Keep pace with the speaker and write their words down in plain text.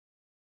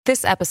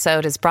This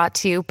episode is brought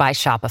to you by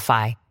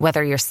Shopify.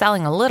 Whether you're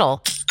selling a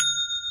little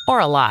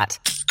or a lot,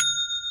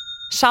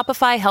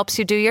 Shopify helps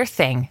you do your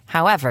thing,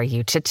 however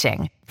you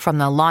cha-ching. From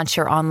the launch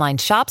your online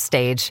shop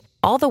stage,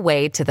 all the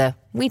way to the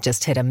we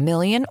just hit 1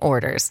 million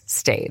orders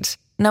stage.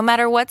 No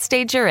matter what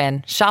stage you're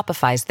in,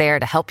 Shopify's there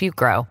to help you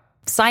grow.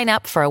 Sign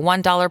up for a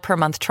 $1 per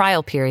month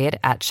trial period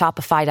at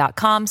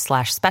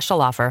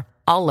shopify.com/special offer,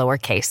 all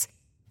lowercase.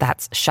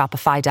 That's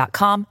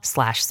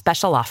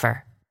shopify.com/special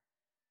offer.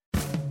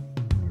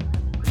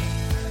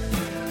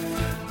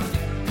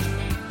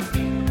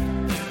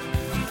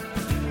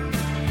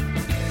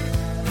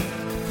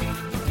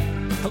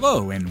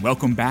 Hello, and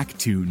welcome back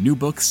to New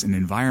Books in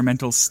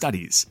Environmental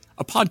Studies,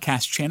 a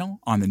podcast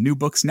channel on the New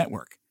Books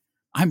Network.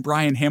 I'm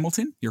Brian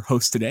Hamilton, your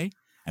host today,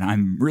 and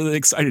I'm really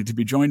excited to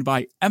be joined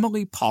by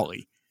Emily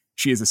Pauly.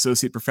 She is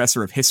Associate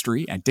Professor of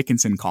History at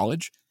Dickinson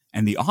College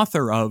and the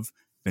author of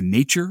The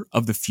Nature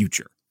of the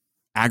Future: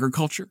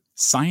 Agriculture,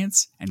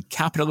 Science, and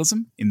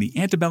Capitalism in the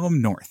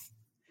Antebellum North.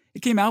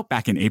 It came out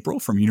back in April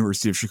from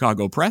University of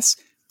Chicago Press,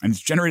 and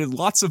it's generated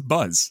lots of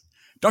buzz.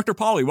 Dr.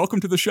 Pauly, welcome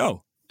to the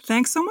show.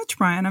 Thanks so much,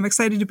 Brian. I'm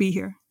excited to be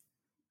here.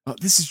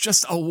 This is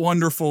just a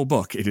wonderful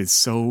book. It is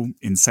so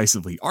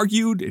incisively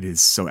argued. It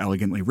is so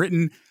elegantly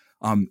written.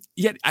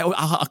 Yet,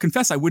 I'll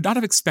confess, I would not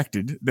have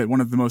expected that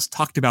one of the most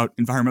talked about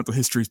environmental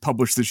histories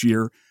published this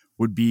year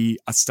would be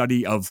a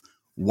study of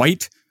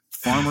white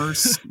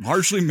farmers,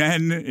 largely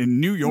men,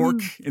 in New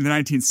York in the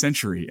 19th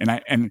century. And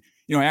I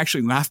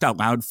actually laughed out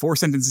loud 4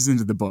 sentences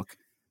into the book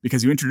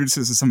because you introduced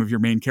us to some of your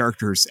main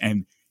characters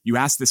and you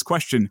asked this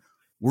question: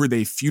 were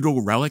they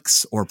feudal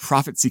relics or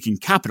profit-seeking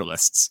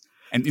capitalists?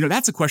 And,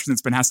 that's a question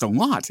that's been asked a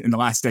lot in the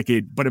last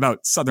decade, but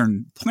about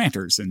Southern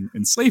planters and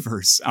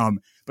enslavers.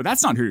 But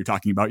that's not who you're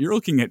talking about. You're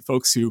looking at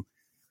folks who,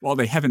 while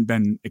they haven't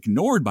been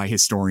ignored by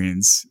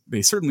historians,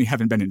 they certainly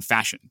haven't been in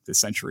fashion this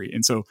century.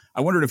 And so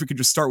I wondered if we could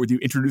just start with you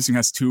introducing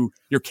us to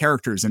your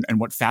characters and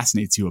what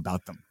fascinates you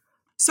about them.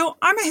 So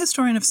I'm a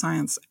historian of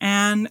science,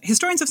 and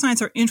historians of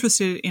science are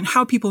interested in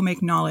how people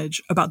make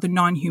knowledge about the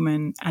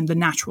non-human and the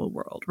natural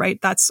world, right?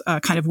 That's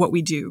kind of what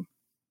we do.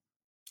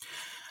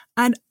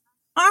 And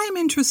I'm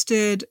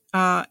interested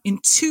in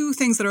 2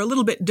 things that are a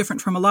little bit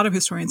different from a lot of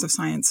historians of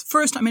science.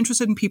 First, I'm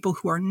interested in people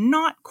who are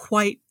not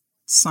quite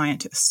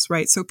scientists,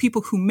 right? So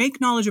people who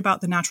make knowledge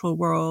about the natural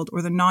world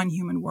or the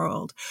non-human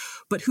world,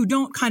 but who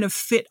don't kind of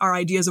fit our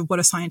ideas of what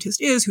a scientist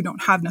is, who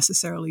don't have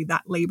necessarily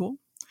that label.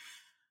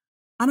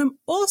 And I'm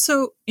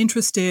also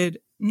interested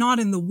not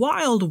in the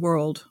wild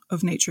world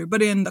of nature,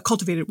 but in the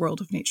cultivated world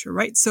of nature,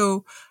 right?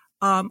 So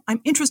I'm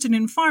interested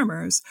in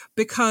farmers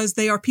because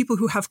they are people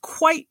who have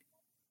quite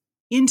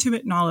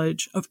intimate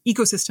knowledge of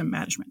ecosystem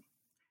management.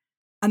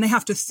 And they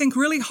have to think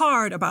really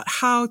hard about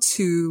how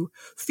to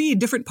feed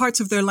different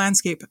parts of their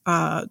landscape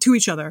to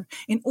each other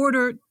in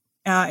order,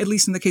 at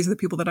least in the case of the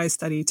people that I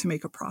study, to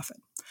make a profit.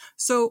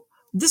 So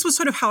this was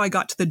sort of how I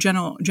got to the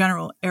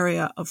general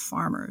area of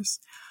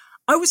farmers.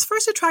 I was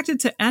first attracted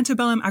to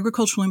antebellum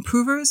agricultural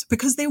improvers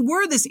because they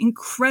were this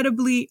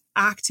incredibly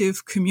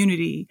active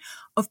community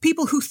of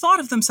people who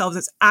thought of themselves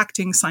as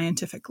acting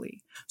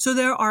scientifically. So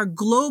there are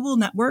global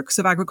networks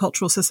of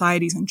agricultural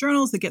societies and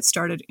journals that get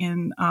started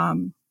in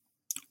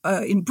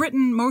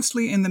Britain,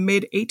 mostly in the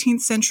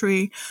mid-18th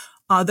century,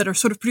 that are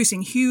sort of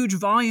producing huge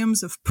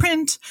volumes of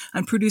print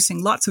and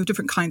producing lots of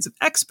different kinds of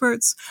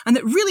experts, and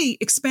that really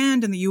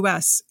expand in the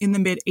US in the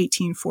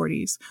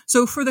mid-1840s.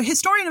 So for the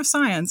historian of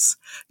science,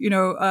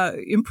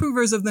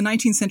 improvers of the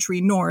 19th century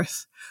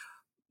North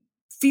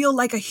feel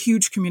like a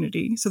huge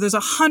community. So there's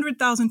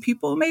 100,000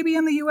 people maybe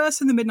in the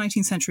US in the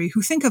mid-19th century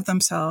who think of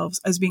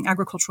themselves as being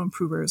agricultural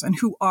improvers and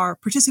who are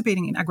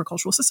participating in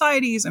agricultural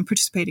societies and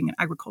participating in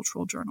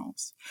agricultural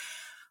journals.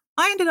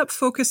 I ended up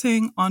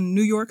focusing on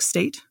New York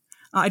State.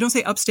 I don't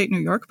say upstate New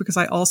York because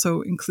I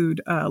also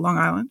include Long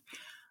Island.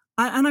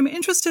 And I'm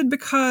interested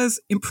because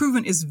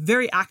improvement is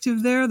very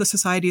active there. The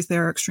societies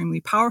there are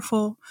extremely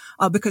powerful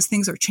because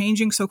things are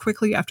changing so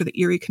quickly after the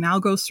Erie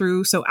Canal goes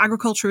through. So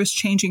agriculture is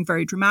changing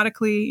very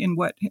dramatically in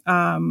what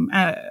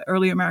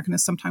early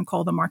Americanists sometimes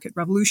call the market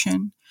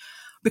revolution.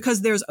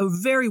 Because there's a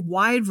very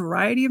wide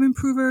variety of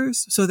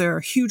improvers. So there are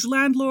huge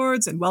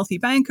landlords and wealthy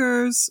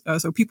bankers,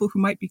 so people who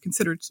might be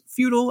considered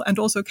feudal and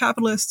also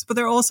capitalists, but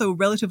there are also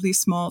relatively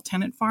small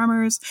tenant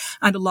farmers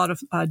and a lot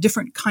of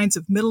different kinds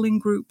of middling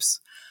groups.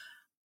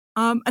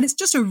 And it's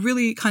just a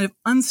really kind of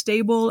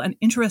unstable and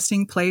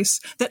interesting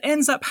place that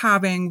ends up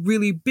having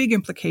really big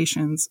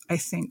implications, I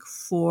think,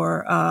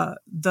 for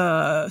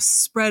the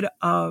spread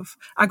of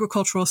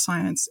agricultural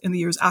science in the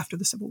years after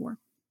the Civil War.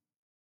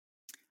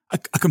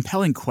 A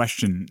compelling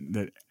question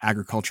that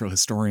agricultural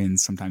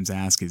historians sometimes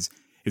ask is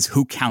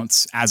who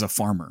counts as a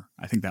farmer?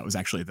 I think that was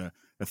actually the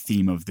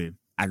theme of the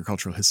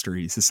Agricultural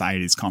History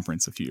Society's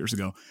conference a few years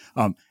ago.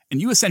 And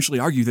you essentially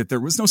argue that there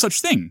was no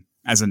such thing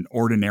as an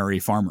ordinary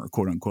farmer,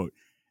 quote unquote,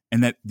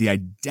 and that the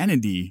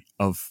identity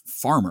of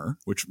farmer,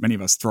 which many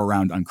of us throw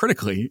around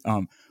uncritically,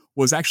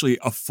 was actually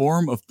a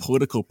form of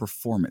political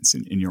performance,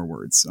 in your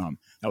words.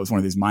 That was one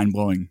of these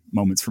mind-blowing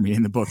moments for me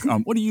in the book.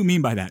 What do you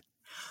mean by that?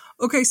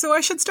 Okay, so I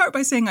should start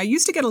by saying I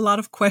used to get a lot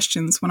of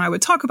questions when I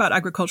would talk about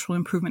agricultural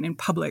improvement in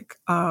public.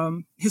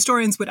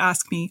 Historians would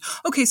ask me,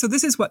 okay, so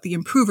this is what the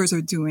improvers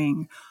are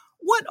doing.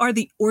 What are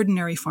the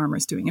ordinary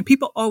farmers doing? And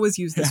people always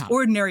use this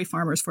ordinary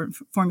farmers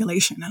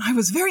formulation. And I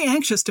was very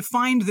anxious to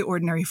find the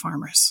ordinary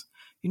farmers.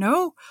 You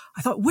know,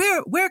 I thought,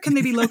 where can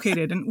they be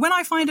located? And when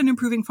I find an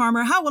improving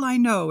farmer, how will I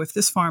know if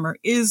this farmer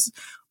is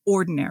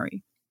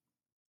ordinary?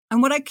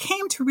 And what I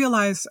came to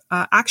realize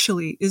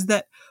actually is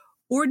that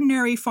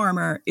ordinary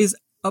farmer is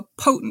a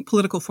potent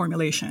political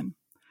formulation,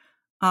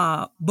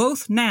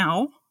 both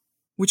now,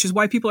 which is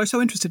why people are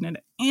so interested in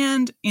it,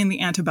 and in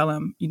the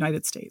antebellum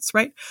United States,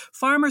 right?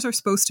 Farmers are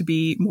supposed to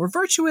be more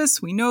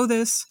virtuous. We know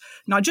this,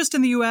 not just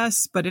in the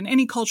US, but in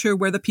any culture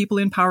where the people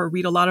in power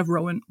read a lot of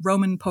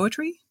Roman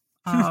poetry.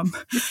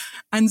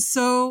 And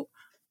so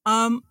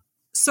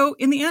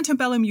in the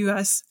antebellum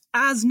US,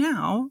 as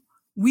now,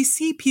 we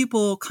see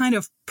people kind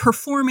of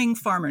performing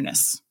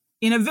farmerness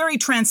in a very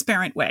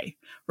transparent way,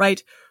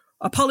 right?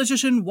 A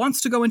politician wants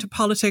to go into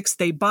politics.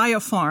 They buy a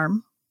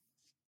farm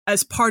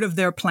as part of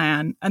their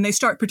plan, and they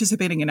start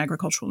participating in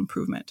agricultural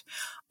improvement.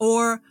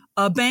 Or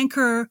a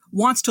banker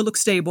wants to look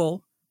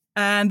stable,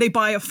 and they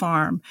buy a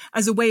farm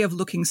as a way of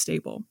looking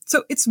stable.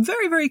 So it's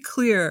very, very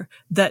clear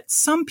that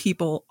some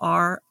people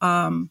are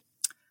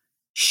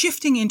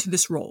shifting into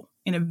this role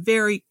in a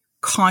very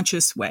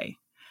conscious way.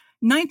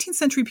 19th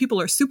century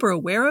people are super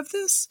aware of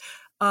this,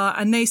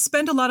 and they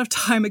spend a lot of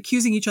time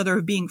accusing each other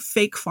of being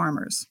fake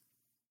farmers.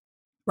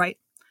 Right.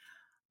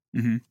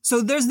 Mm-hmm.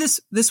 So there's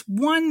this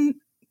one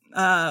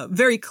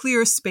very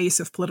clear space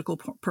of political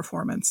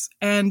performance.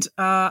 And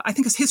I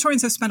think as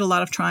historians have spent a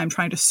lot of time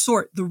trying to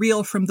sort the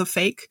real from the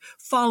fake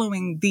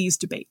following these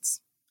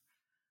debates.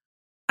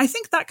 I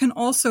think that can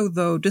also,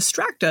 though,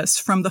 distract us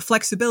from the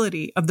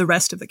flexibility of the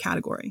rest of the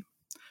category.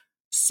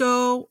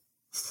 So,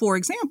 for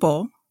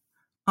example,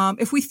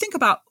 if we think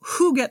about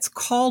who gets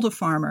called a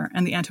farmer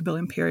in the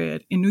antebellum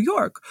period in New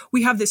York,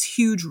 we have this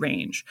huge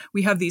range.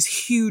 We have these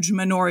huge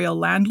manorial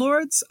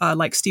landlords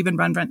like Stephen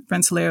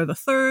Rensselaer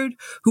III,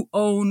 who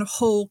own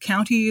whole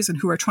counties and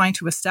who are trying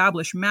to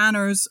establish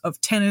manors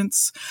of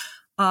tenants.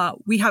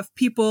 We have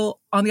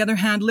people, on the other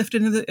hand,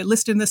 listed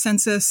in the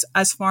census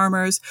as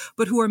farmers,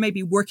 but who are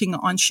maybe working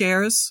on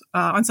shares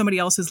on somebody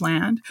else's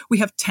land. We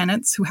have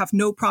tenants who have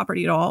no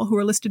property at all who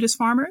are listed as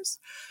farmers.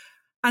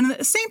 And at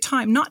the same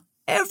time, not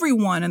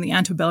everyone in the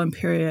antebellum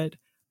period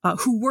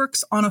who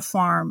works on a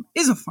farm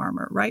is a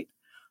farmer, right?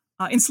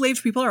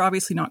 Enslaved people are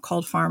obviously not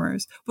called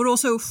farmers, but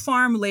also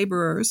farm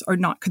laborers are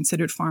not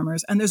considered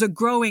farmers. And there's a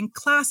growing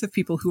class of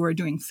people who are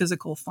doing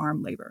physical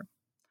farm labor.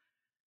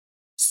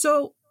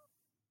 So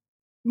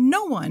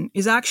no one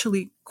is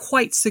actually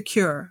quite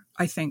secure,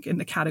 I think, in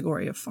the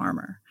category of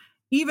farmer.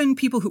 Even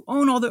people who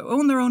own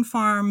their own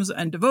farms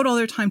and devote all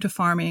their time to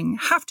farming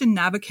have to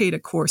navigate a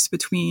course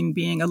between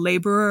being a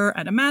laborer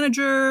and a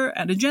manager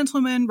and a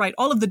gentleman, right?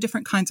 All of the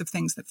different kinds of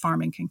things that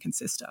farming can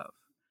consist of.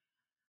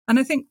 And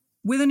I think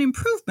with an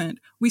improvement,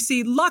 we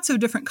see lots of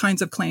different kinds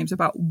of claims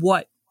about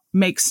what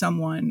makes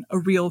someone a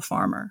real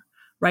farmer,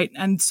 right?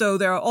 And so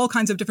there are all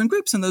kinds of different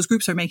groups, and those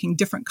groups are making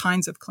different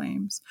kinds of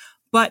claims.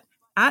 But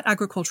at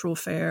agricultural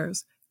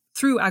fairs,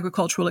 through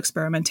agricultural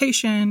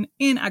experimentation,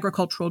 in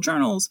agricultural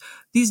journals,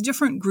 these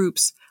different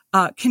groups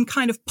can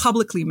kind of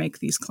publicly make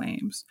these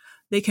claims.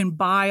 They can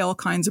buy all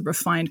kinds of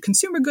refined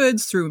consumer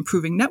goods through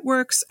improving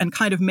networks and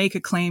kind of make a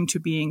claim to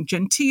being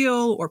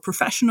genteel or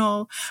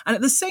professional. And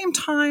at the same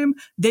time,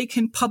 they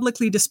can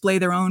publicly display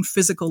their own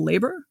physical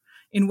labor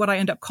in what I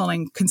end up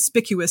calling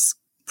conspicuous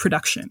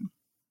production.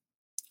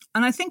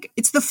 And I think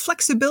it's the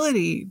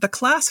flexibility, the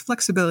class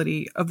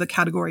flexibility of the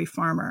category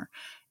farmer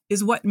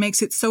is what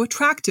makes it so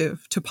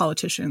attractive to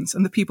politicians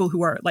and the people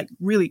who are like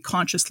really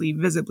consciously,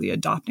 visibly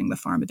adopting the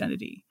farm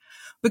identity.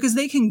 Because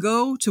they can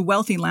go to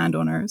wealthy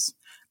landowners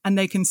and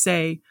they can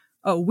say,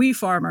 oh, we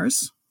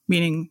farmers,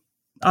 meaning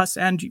us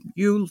and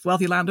you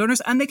wealthy landowners,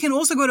 and they can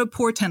also go to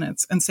poor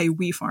tenants and say,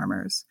 we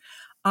farmers.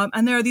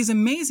 And there are these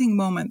amazing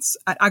moments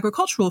at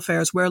agricultural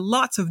fairs where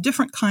lots of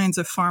different kinds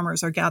of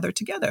farmers are gathered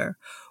together,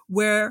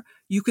 where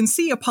you can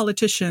see a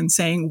politician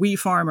saying, we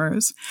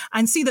farmers,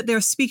 and see that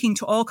they're speaking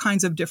to all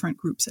kinds of different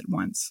groups at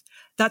once.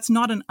 That's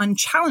not an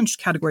unchallenged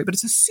category, but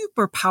it's a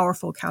super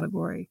powerful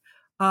category.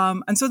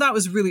 And so that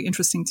was really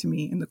interesting to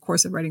me in the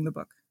course of writing the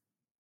book.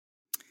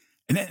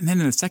 And then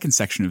in the second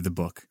section of the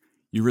book,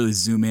 you really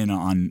zoom in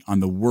on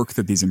the work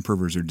that these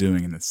improvers are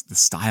doing and the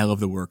style of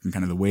the work and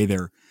kind of the way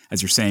they're,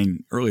 as you're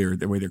saying earlier,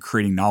 the way they're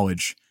creating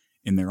knowledge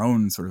in their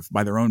own sort of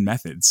by their own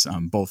methods,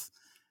 both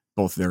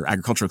their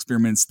agricultural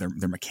experiments,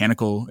 their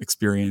mechanical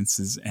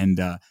experiences, and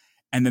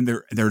then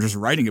they're just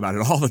writing about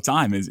it all the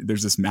time.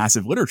 There's this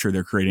massive literature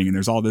they're creating, and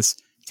there's all this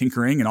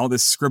tinkering and all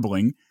this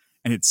scribbling,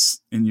 and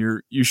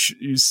you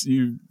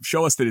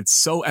show us that it's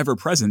so ever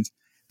present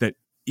that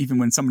even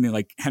when somebody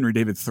like Henry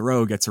David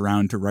Thoreau gets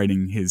around to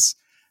writing his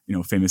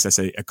famous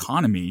essay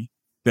Economy,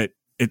 that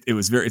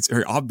it's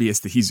very obvious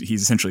that he's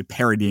essentially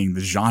parodying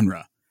the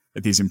genre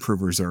that these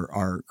improvers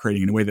are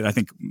creating in a way that I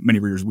think many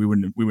readers we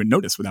wouldn't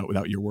notice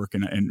without your work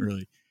and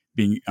really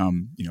being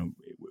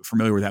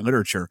familiar with that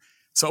literature.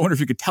 So I wonder if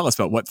you could tell us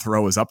about what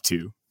Thoreau is up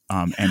to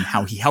and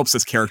how he helps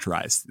us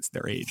characterize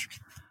their age.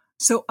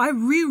 So I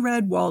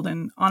reread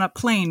Walden on a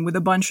plane with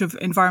a bunch of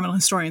environmental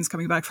historians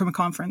coming back from a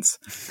conference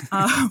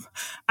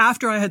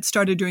after I had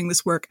started doing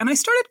this work. And I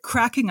started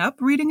cracking up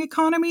reading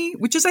Economy,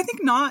 which is, I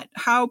think, not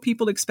how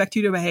people expect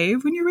you to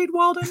behave when you read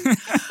Walden.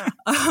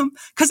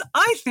 Because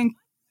I think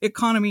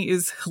Economy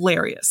is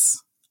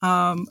hilarious.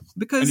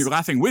 Because and you're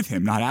laughing with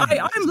him, not at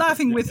him. I'm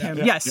laughing with him.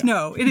 Yes,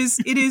 no, it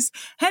is.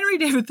 Henry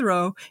David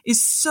Thoreau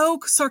is so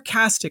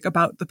sarcastic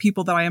about the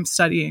people that I am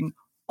studying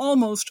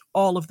almost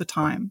all of the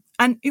time.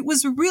 And it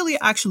was really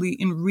actually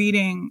in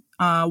reading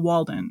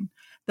Walden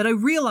that I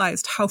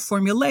realized how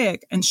formulaic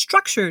and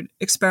structured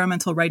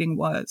experimental writing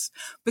was,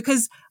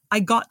 because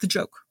I got the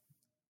joke.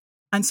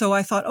 And so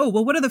I thought, oh,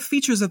 well, what are the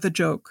features of the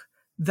joke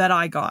that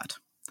I got?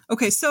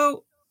 Okay,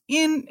 so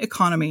in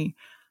Economy,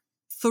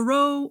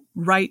 Thoreau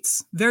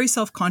writes very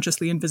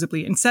self-consciously and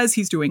visibly and says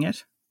he's doing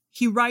it.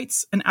 He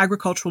writes an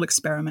agricultural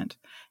experiment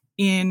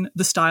in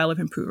the style of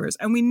improvers.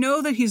 And we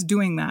know that he's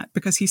doing that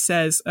because he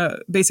says,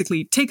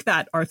 basically, take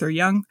that, Arthur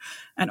Young.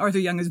 And Arthur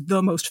Young is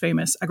the most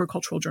famous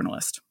agricultural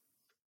journalist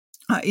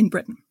in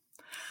Britain.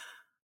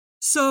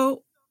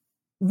 So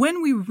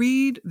when we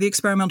read the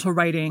experimental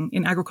writing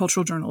in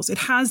agricultural journals, it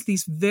has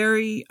these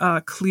very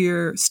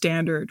clear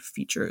standard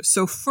features.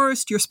 So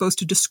first, you're supposed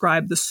to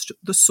describe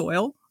the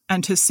soil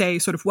and to say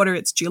sort of what are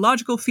its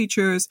geological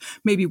features,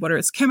 maybe what are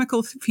its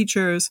chemical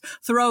features.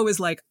 Thoreau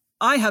is like,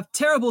 I have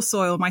terrible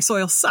soil. My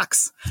soil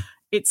sucks.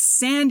 It's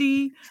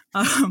sandy.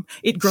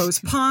 It grows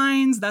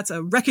pines. That's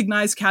a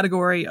recognized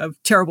category of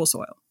terrible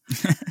soil.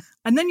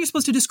 And then you're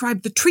supposed to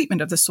describe the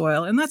treatment of the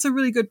soil. And that's a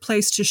really good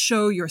place to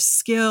show your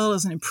skill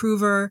as an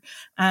improver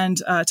and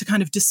to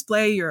kind of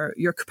display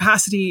your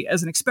capacity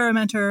as an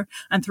experimenter.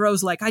 And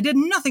Thoreau's like, I did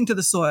nothing to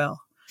the soil.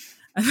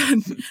 And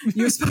then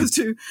you're supposed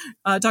to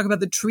talk about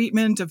the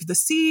treatment of the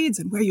seeds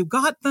and where you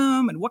got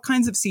them and what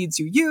kinds of seeds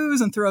you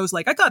use. And Thoreau's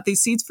like, I got these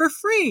seeds for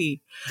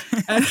free.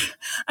 and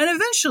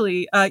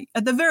eventually,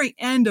 at the very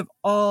end of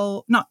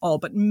not all,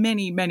 but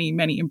many, many,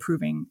 many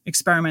improving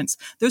experiments,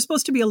 there's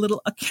supposed to be a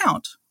little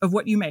account of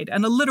what you made,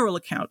 and a literal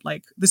account,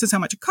 like this is how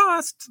much it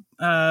cost,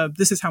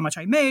 this is how much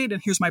I made,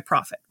 and here's my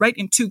profit, right?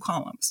 In 2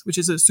 columns, which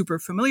is a super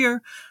familiar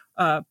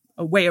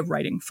a way of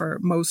writing for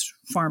most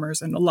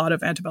farmers and a lot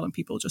of antebellum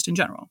people just in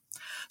general.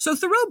 So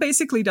Thoreau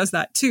basically does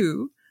that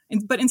too.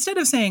 But instead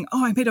of saying,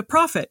 oh, I made a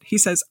profit, he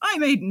says, I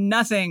made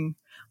nothing.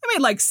 I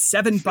made like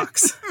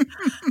 $7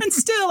 and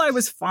still I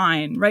was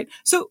fine, right?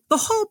 So the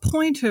whole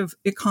point of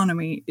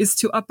Economy is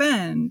to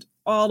upend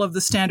all of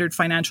the standard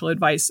financial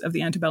advice of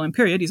the antebellum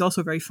period. He's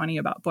also very funny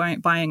about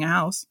buying a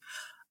house.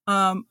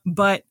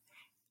 But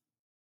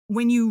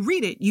when you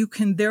read it, you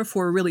can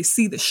therefore really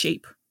see the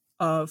shape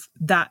of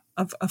that,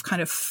 of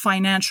kind of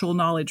financial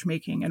knowledge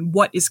making and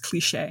what is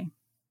cliche.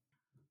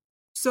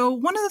 So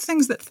one of the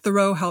things that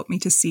Thoreau helped me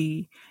to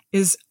see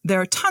is there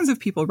are tons of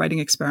people writing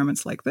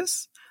experiments like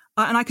this.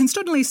 And I can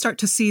certainly start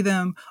to see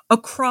them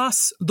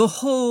across the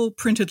whole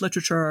printed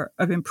literature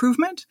of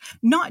improvement,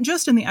 not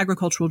just in the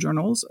agricultural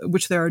journals,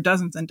 which there are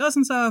dozens and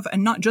dozens of,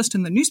 and not just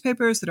in the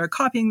newspapers that are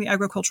copying the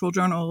agricultural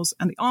journals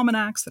and the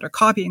almanacs that are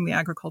copying the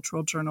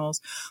agricultural journals,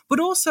 but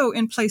also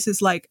in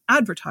places like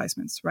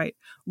advertisements, right,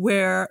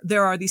 where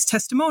there are these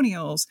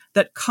testimonials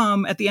that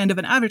come at the end of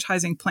an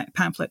advertising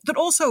pamphlet that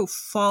also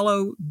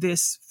follow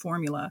this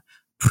formula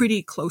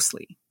pretty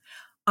closely.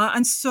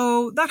 And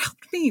so that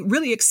helped me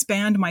really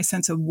expand my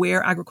sense of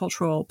where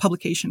agricultural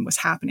publication was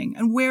happening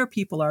and where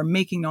people are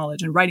making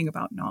knowledge and writing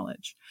about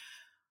knowledge.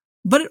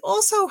 But it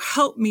also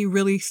helped me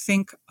really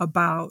think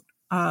about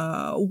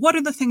what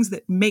are the things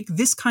that make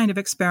this kind of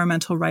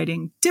experimental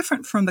writing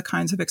different from the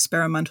kinds of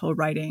experimental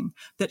writing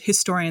that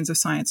historians of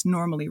science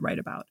normally write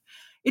about.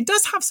 It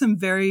does have some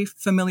very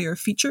familiar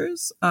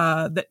features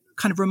that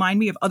kind of remind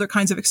me of other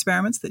kinds of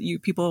experiments that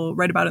people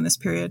write about in this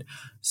period.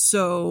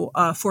 So,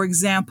 for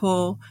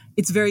example,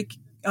 it's very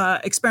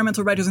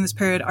experimental writers in this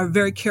period are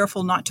very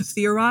careful not to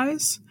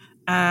theorize,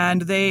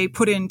 and they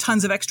put in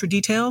tons of extra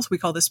details. We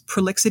call this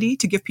prolixity,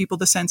 to give people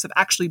the sense of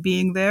actually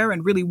being there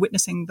and really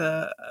witnessing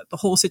the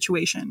whole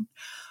situation.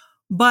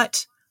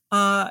 But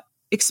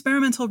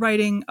experimental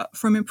writing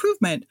from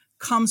improvement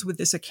comes with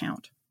this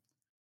account.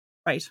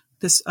 Right.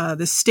 This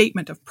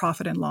statement of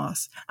profit and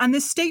loss. And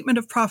this statement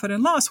of profit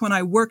and loss, when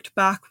I worked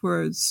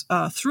backwards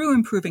through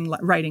improving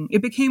writing,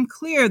 it became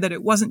clear that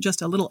it wasn't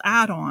just a little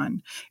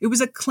add-on. It was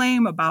a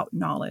claim about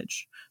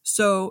knowledge.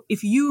 So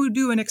if you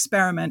do an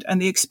experiment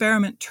and the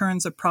experiment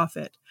turns a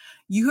profit,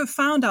 you have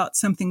found out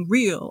something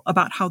real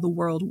about how the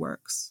world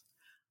works.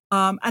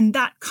 And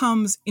that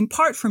comes in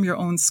part from your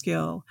own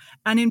skill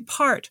and in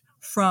part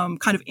from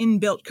kind of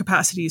inbuilt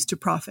capacities to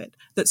profit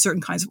that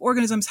certain kinds of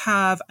organisms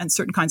have and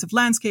certain kinds of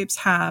landscapes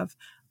have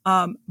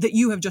that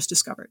you have just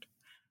discovered.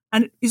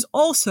 And it is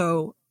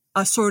also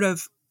a sort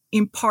of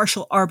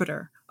impartial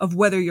arbiter of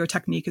whether your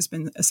technique has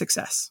been a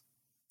success.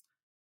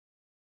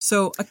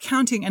 So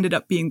accounting ended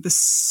up being the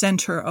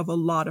center of a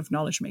lot of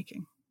knowledge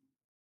making.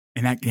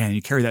 And that, yeah,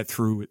 you carry that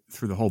through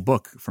the whole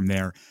book from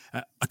there.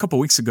 A couple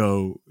of weeks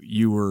ago,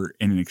 you were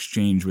in an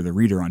exchange with a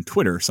reader on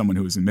Twitter, someone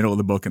who was in the middle of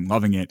the book and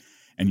loving it.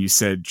 And you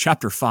said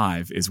chapter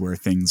 5 is where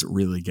things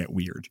really get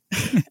weird.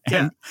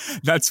 And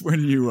that's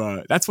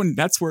when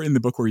that's where in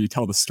the book where you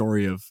tell the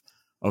story of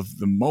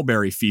the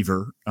mulberry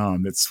fever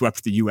that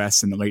swept the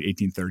U.S. in the late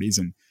 1830s.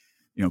 And,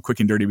 quick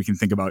and dirty, we can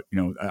think about,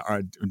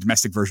 our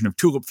domestic version of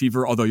tulip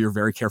fever, although you're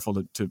very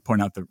careful to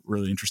point out the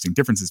really interesting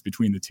differences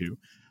between the two.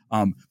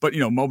 But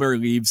mulberry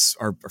leaves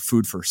are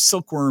food for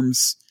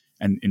silkworms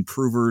and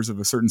improvers of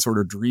a certain sort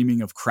of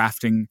dreaming of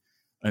crafting,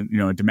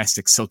 a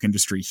domestic silk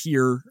industry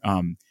here.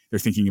 They're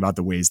thinking about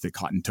the ways that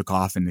cotton took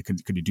off, and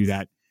could you do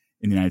that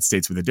in the United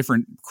States with a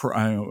different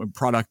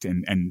product,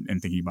 and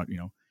thinking about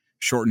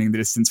shortening the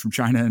distance from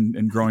China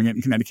and growing it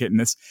in Connecticut,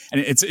 and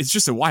it's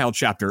just a wild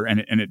chapter, and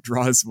it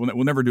draws.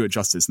 We'll never do it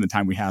justice in the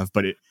time we have,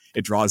 but it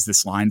draws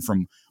this line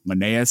from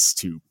Linnaeus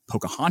to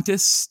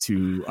Pocahontas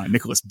to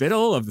Nicholas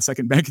Biddle of the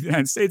Second Bank of the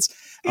United States.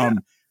 Yeah.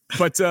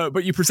 But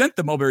you present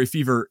the mulberry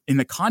fever in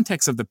the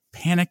context of the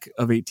Panic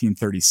of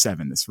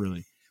 1837. This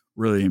really,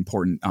 really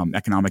important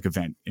economic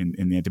event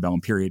in the antebellum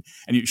period,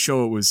 and you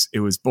show it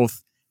was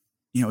both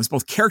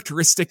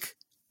characteristic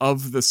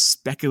of the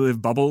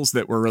speculative bubbles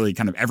that were really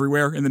kind of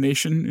everywhere in the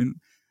nation, in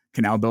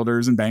canal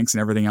builders and banks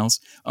and everything else.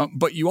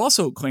 But you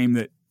also claim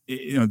that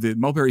the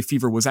mulberry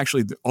fever was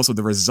actually also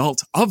the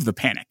result of the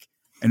panic,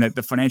 and that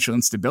the financial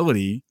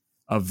instability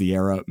of the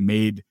era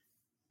made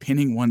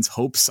pinning one's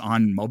hopes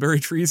on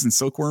mulberry trees and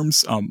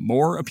silkworms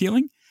more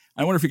appealing.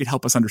 I wonder if you could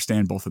help us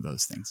understand both of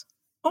those things.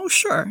 Oh,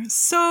 sure.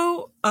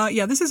 So,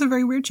 this is a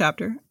very weird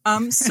chapter.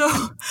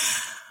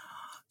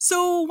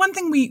 So one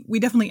thing we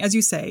definitely, as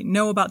you say,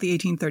 know about the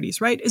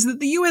 1830s, right, is that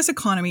the U.S.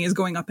 economy is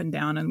going up and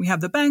down. And we have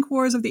the bank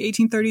wars of the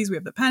 1830s. We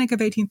have the Panic of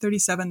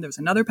 1837. There's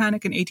another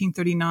panic in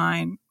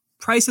 1839.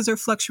 Prices are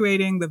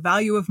fluctuating. The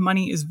value of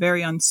money is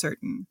very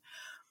uncertain.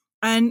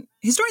 And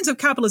historians of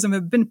capitalism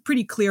have been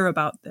pretty clear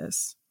about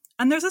this.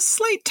 And there's a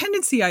slight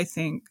tendency, I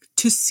think,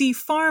 to see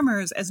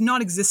farmers as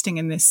not existing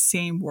in this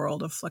same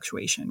world of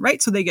fluctuation,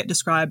 right? So they get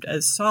described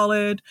as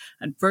solid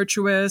and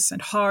virtuous and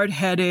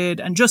hard-headed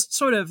and just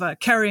sort of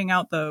carrying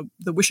out the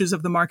wishes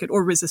of the market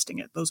or resisting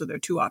it. Those are their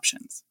two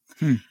options.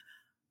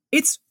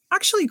 It's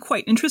actually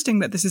quite interesting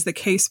that this is the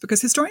case,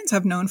 because historians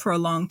have known for a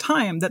long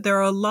time that there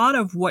are a lot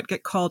of what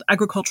get called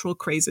agricultural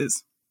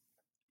crazes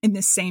in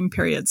this same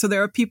period. So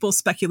there are people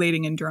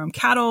speculating in Durham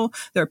cattle.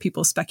 There are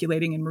people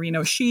speculating in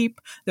merino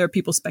sheep. There are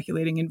people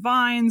speculating in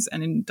vines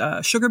and in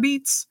sugar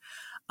beets.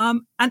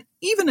 And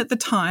even at the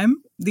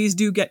time, these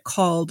do get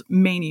called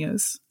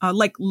manias,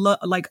 like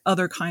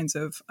other kinds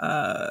of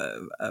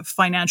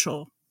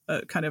financial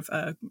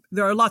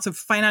there are lots of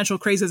financial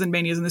crazes and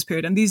manias in this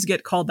period, and these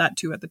get called that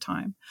too at the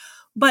time.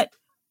 But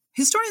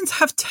historians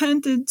have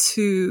tended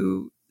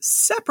to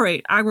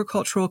separate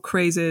agricultural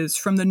crazes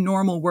from the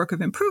normal work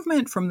of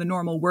improvement, from the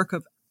normal work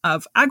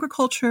of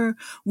agriculture.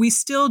 We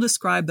still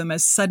describe them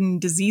as sudden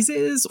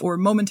diseases or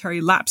momentary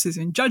lapses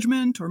in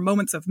judgment or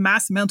moments of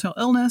mass mental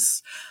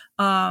illness.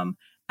 And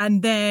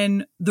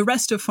then the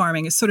rest of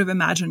farming is sort of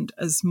imagined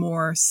as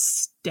more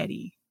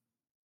steady.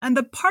 And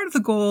the part of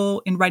the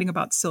goal in writing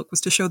about silk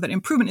was to show that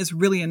improvement is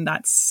really in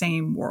that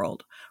same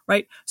world,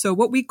 right? So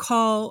what we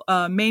call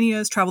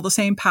manias travel the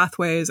same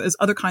pathways as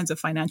other kinds of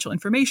financial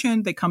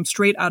information. They come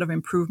straight out of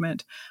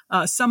improvement.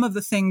 Some of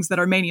the things that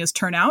are manias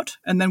turn out,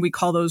 and then we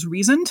call those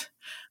reasoned.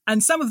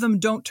 And some of them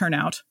don't turn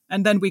out,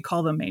 and then we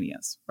call them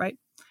manias, right?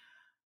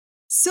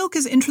 Silk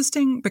is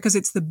interesting because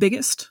it's the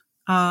biggest.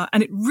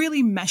 And it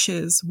really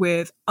meshes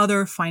with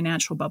other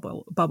financial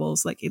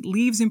bubbles. Like, it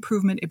leaves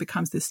improvement. It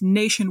becomes this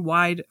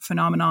nationwide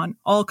phenomenon.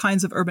 All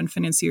kinds of urban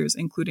financiers,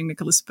 including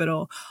Nicholas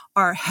Biddle,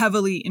 are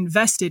heavily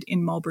invested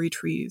in mulberry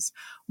trees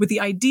with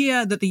the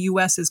idea that the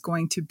U.S. is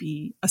going to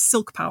be a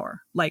silk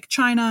power like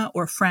China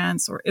or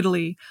France or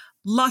Italy.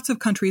 Lots of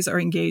countries are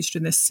engaged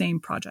in this same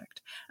project.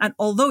 And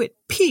although it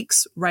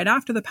peaks right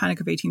after the Panic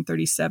of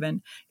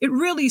 1837, it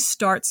really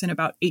starts in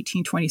about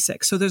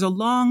 1826. So there's a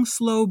long,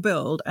 slow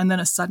build and then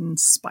a sudden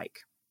spike.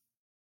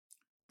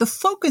 The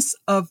focus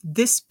of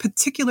this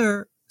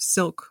particular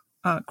silk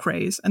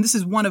craze, and this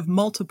is one of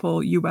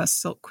multiple U.S.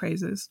 silk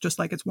crazes, just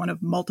like it's one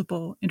of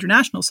multiple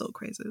international silk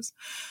crazes,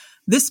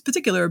 this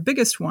particular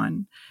biggest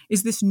one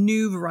is this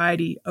new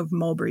variety of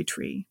mulberry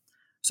tree.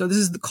 So this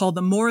is called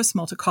the Morus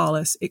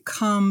multicaulis. It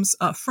comes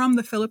from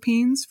the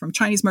Philippines, from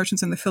Chinese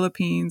merchants in the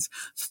Philippines,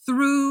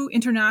 through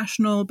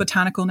international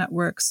botanical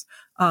networks,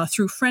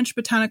 through French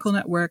botanical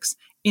networks,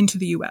 into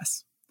the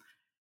U.S.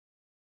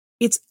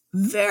 It's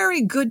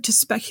very good to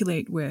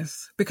speculate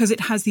with because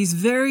it has these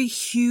very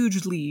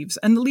huge leaves.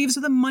 And the leaves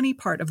are the money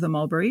part of the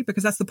mulberry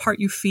because that's the part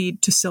you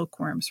feed to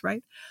silkworms,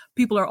 right?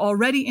 People are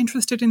already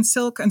interested in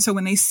silk. And so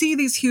when they see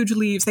these huge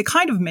leaves, they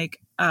kind of make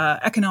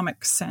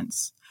economic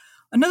sense.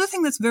 Another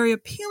thing that's very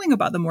appealing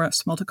about the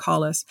Morus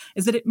multicaulis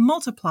is that it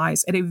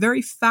multiplies at a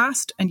very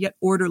fast and yet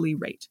orderly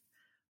rate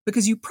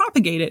because you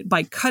propagate it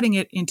by cutting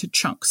it into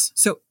chunks.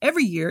 So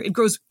every year it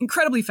grows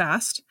incredibly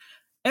fast.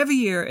 Every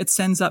year it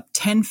sends up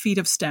 10 feet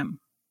of stem.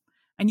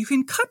 And you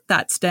can cut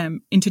that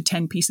stem into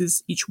 10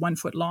 pieces, each 1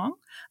 foot long.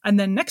 And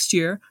then next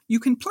year, you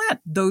can plant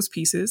those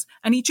pieces,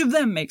 and each of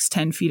them makes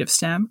 10 feet of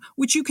stem,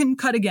 which you can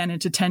cut again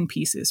into 10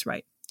 pieces,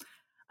 right?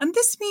 And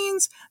this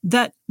means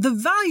that the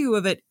value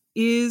of it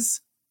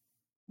is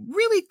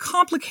really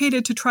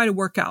complicated to try to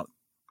work out,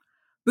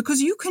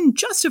 because you can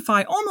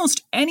justify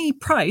almost any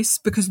price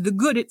because the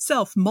good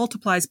itself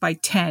multiplies by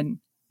 10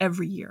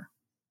 every year.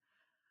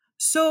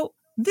 So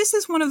this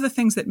is one of the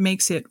things that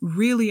makes it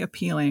really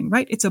appealing,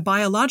 right? It's a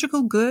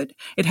biological good.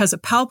 It has a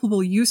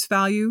palpable use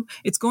value.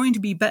 It's going to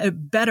be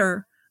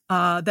better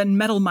than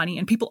metal money.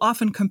 And people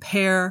often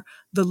compare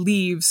the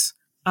leaves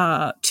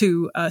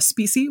to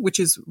specie, which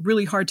is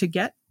really hard to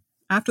get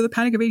after the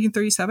Panic of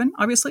 1837,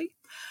 obviously.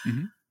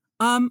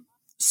 Mm-hmm.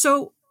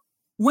 So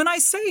when I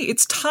say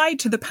it's tied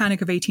to the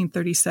Panic of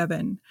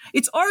 1837,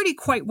 it's already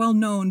quite well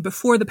known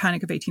before the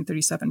Panic of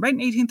 1837, right? In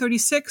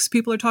 1836,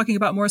 people are talking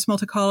about Morus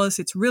multicollis.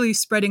 It's really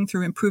spreading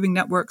through improving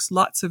networks.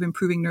 Lots of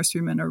improving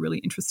nurserymen are really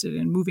interested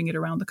in moving it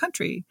around the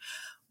country.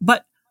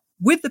 But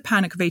with the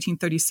Panic of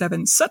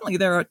 1837, suddenly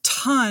there are a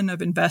ton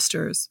of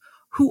investors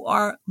who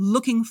are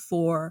looking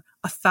for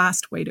a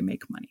fast way to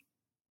make money.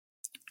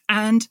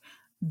 And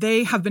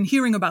they have been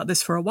hearing about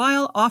this for a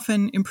while.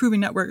 Often improving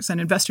networks and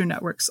investor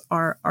networks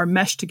are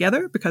meshed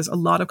together because a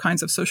lot of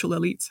kinds of social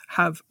elites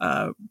have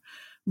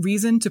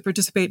reason to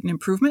participate in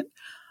improvement.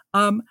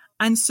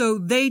 And so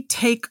they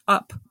take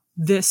up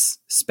this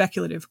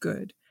speculative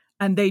good,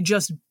 and they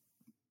just,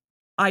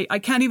 I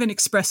can't even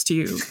express to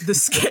you the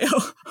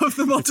scale of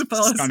the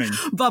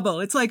multipolis bubble.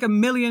 It's like 1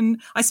 million.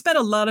 I spent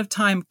a lot of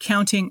time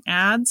counting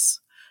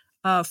ads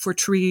for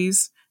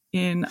trees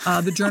in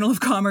the Journal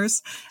of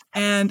Commerce,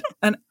 and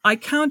I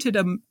counted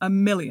a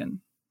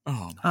million.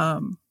 Oh. I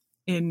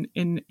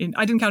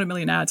didn't count 1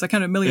 million ads. I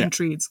counted 1 million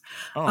trees.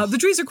 Oh. The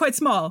trees are quite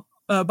small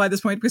by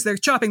this point because they're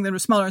chopping them into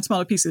smaller and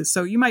smaller pieces.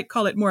 So you might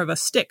call it more of a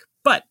stick,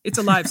 but it's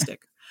a live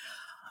stick.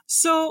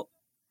 So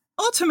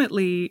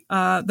ultimately,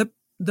 the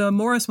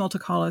Morus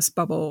multicollis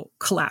bubble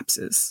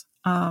collapses.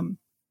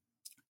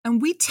 And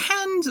we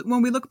tend,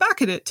 when we look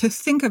back at it, to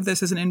think of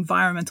this as an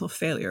environmental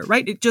failure,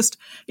 right?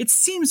 It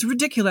seems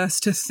ridiculous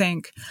to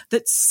think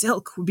that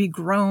silk would be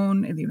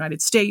grown in the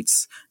United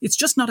States. It's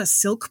just not a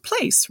silk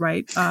place,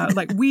 right?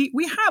 Like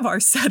we have our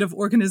set of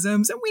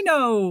organisms, and we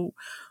know,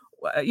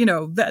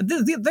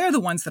 they're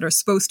the ones that are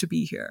supposed to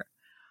be here.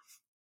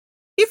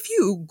 If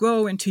you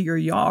go into your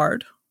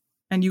yard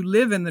and you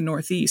live in the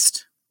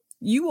Northeast,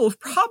 you will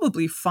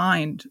probably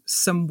find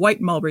some white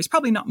mulberries,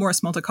 probably not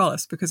Morus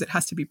multicollis because it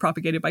has to be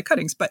propagated by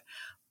cuttings, but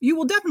you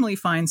will definitely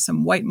find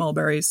some white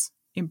mulberries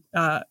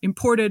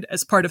imported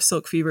as part of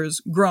silk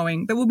fevers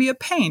growing that will be a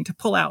pain to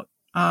pull out.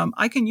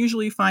 I can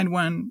usually find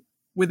one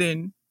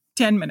within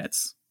 10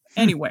 minutes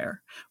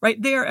anywhere,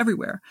 right? They are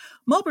everywhere.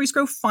 Mulberries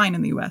grow fine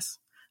in the US,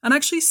 and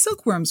actually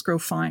silkworms grow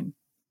fine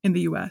in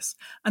the US.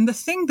 And the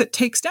thing that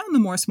takes down the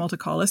Morus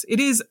multicollis, it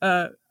is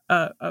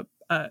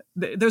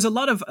there's a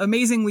lot of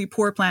amazingly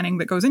poor planning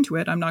that goes into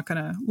it. I'm not going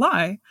to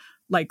lie.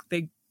 Like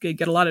they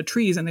get a lot of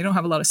trees and they don't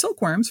have a lot of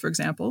silkworms, for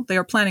example. They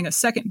are planning a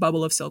second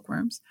bubble of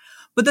silkworms.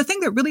 But the thing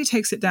that really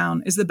takes it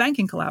down is the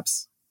banking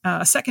collapse,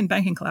 a second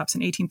banking collapse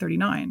in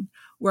 1839,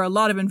 where a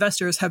lot of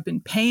investors have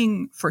been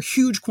paying for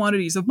huge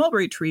quantities of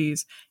mulberry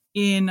trees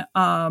in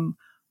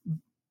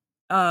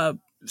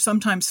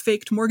sometimes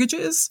faked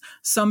mortgages,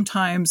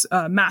 sometimes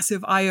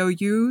massive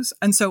IOUs.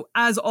 And so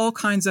as all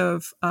kinds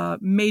of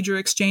major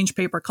exchange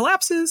paper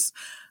collapses,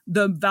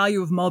 the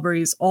value of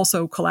mulberries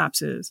also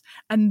collapses.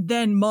 And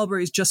then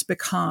mulberries just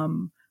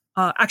become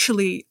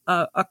actually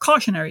a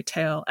cautionary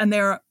tale. And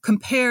they're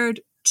compared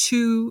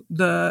to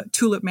the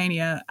tulip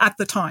mania at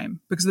the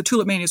time, because the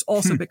tulip mania is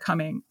also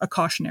becoming a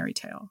cautionary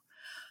tale.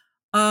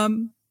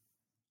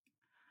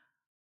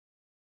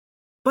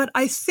 But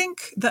I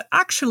think that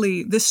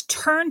actually this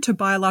turn to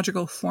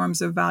biological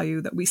forms of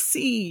value that we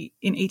see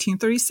in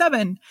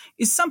 1837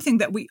 is something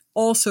that we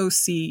also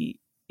see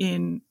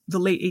in the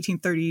late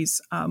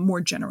 1830s more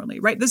generally,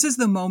 right? This is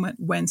the moment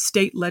when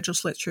state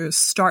legislatures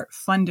start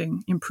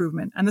funding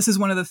improvement. And this is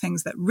one of the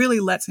things that really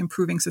lets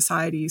improving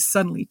societies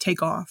suddenly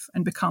take off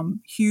and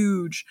become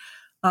huge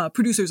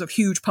producers of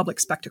huge public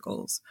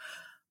spectacles.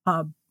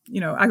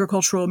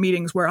 Agricultural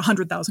meetings where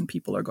 100,000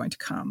 people are going to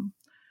come.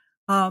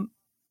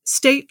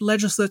 State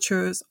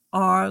legislatures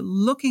are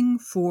looking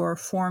for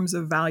forms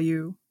of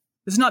value.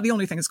 This is not the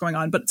only thing that's going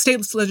on, but state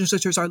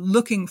legislatures are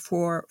looking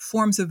for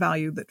forms of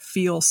value that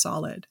feel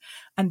solid.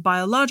 And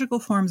biological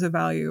forms of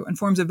value and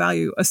forms of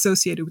value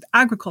associated with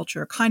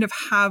agriculture kind of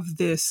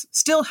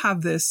still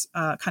have this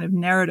kind of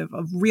narrative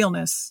of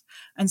realness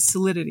and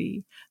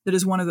solidity that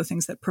is one of the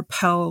things that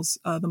propels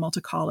the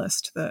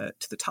multicollis to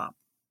the top.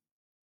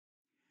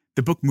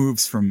 The book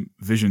moves from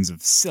visions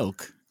of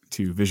silk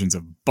to visions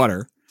of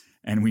butter.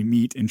 And we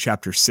meet in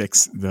chapter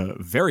 6 the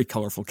very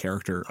colorful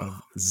character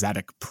of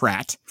Zadok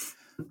Pratt,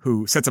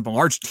 who sets up a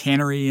large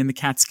tannery in the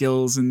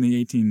Catskills in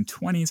the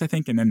 1820s, I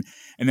think. And then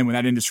when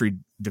that industry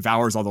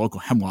devours all the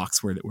local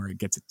hemlocks where it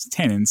gets its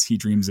tannins, he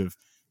dreams of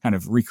kind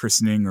of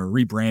rechristening or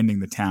rebranding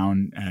the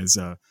town as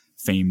a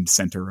famed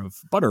center of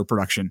butter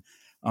production.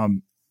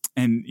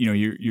 and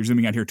you're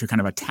zooming out here to kind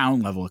of a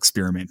town level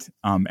experiment,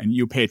 and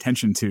you pay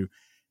attention to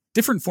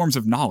different forms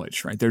of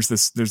knowledge, right? There's the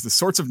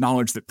sorts of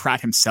knowledge that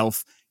Pratt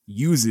himself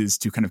uses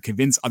to kind of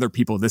convince other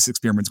people this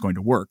experiment's going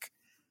to work.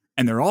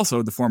 And there are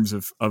also the forms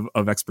of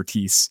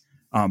expertise,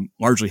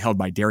 largely held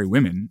by dairy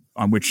women,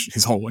 on which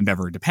his whole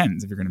endeavor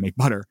depends if you're going to make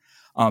butter.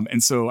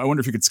 And so I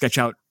wonder if you could sketch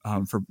out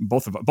for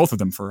both of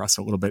them for us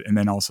a little bit, and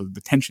then also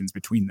the tensions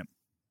between them.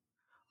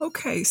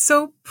 Okay,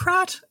 so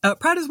Pratt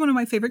is one of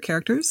my favorite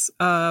characters.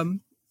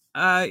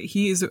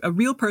 He is a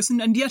real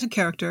person and yet a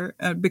character,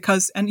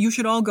 and you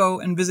should all go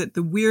and visit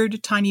the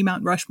weird tiny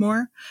Mount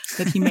Rushmore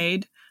that he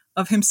made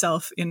of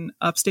himself in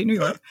upstate New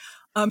York.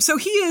 So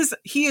he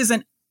is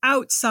an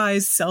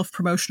outsized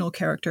self-promotional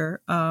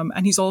character,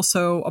 and he's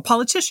also a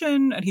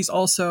politician, and he's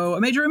also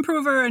a major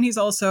improver, and he's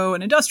also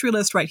an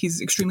industrialist. Right?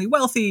 He's extremely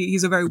wealthy.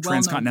 He's a very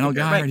well-known transcontinental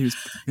guy. Right?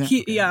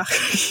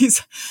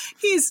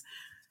 He's.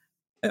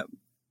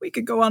 We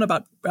could go on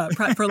about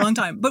Pratt for a long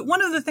time. But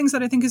one of the things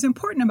that I think is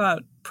important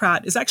about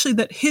Pratt is actually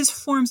that his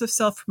forms of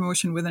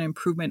self-promotion with an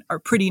improvement are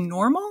pretty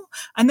normal.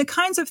 And the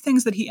kinds of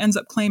things that he ends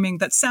up claiming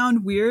that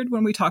sound weird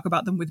when we talk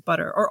about them with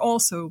butter are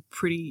also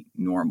pretty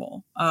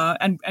normal,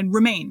 and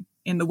remain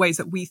in the ways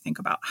that we think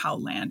about how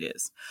land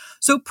is.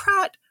 So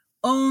Pratt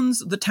owns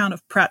the town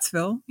of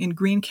Prattsville in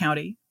Greene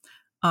County,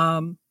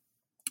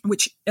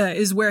 which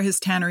is where his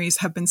tanneries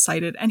have been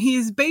sited. And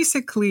he's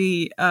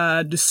basically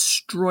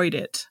destroyed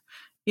it,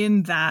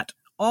 in that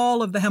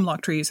all of the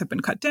hemlock trees have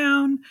been cut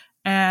down,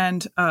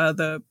 and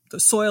the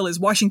soil is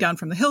washing down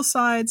from the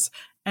hillsides,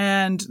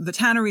 and the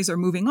tanneries are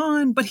moving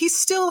on. But he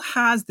still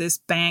has this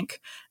bank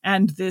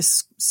and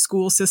this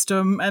school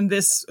system and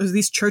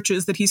these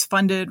churches that he's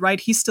funded, right?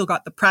 He's still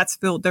got the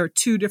Prattsville. There are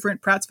two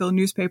different Prattsville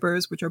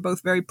newspapers, which are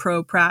both very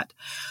pro-Pratt.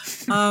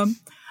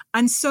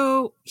 And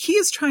so he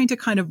is trying to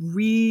kind of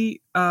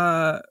reimagine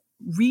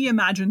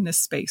this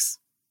space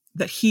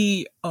that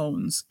he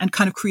owns and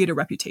kind of create a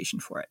reputation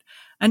for it.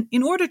 And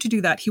in order to do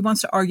that, he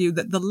wants to argue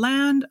that the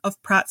land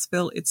of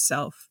Prattsville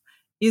itself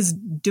is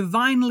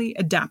divinely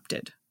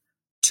adapted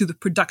to the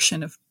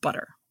production of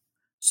butter.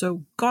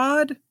 So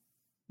God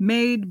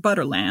made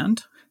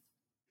Butterland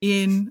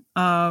in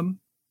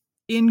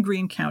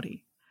Greene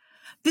County.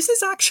 This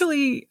is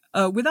actually,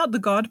 without the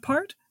God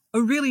part,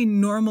 a really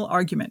normal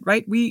argument,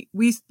 right? We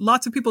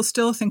lots of people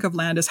still think of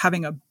land as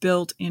having a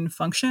built-in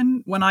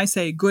function. When I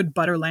say good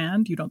butter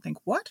land, you don't think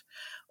what?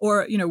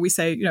 Or, we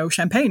say,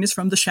 Champagne is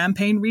from the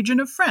Champagne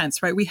region of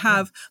France, right? We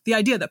have the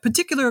idea that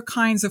particular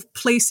kinds of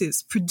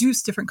places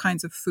produce different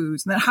kinds of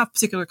foods and that have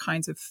particular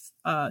kinds of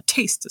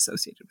tastes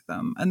associated with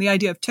them. And the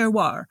idea of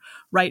terroir,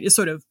 right, is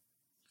sort of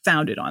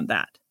founded on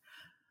that.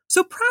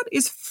 So Pratt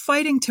is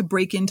fighting to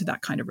break into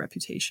that kind of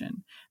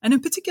reputation. And in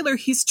particular,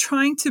 he's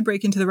trying to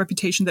break into the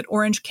reputation that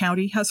Orange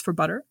County has for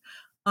butter.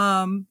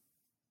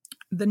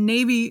 The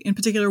Navy in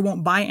particular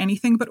won't buy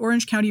anything but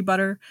Orange County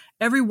butter.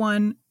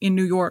 Everyone in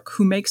New York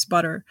who makes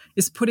butter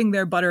is putting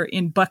their butter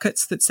in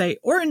buckets that say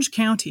Orange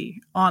County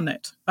on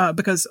it,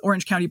 because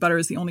Orange County butter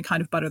is the only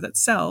kind of butter that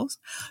sells.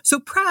 So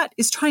Pratt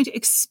is trying to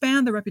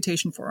expand the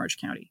reputation for Orange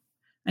County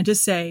and to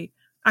say,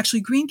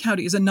 actually, Greene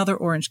County is another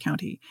Orange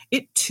County.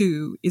 It,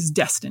 too, is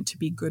destined to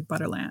be good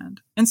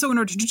butterland. And so in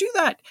order to do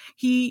that,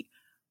 he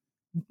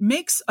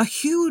makes a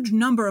huge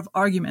number of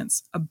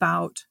arguments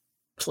about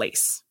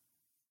place.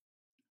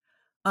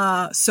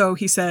 So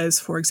he says,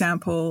 for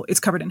example,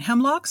 it's covered in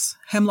hemlocks.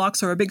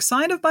 Hemlocks are a big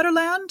sign of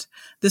butterland.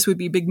 This would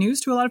be big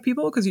news to a lot of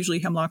people because usually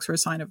hemlocks are a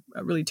sign of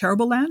a really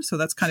terrible land. So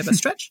that's kind of a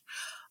stretch.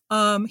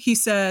 He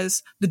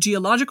says the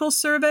Geological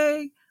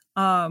Survey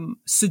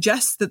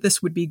suggests that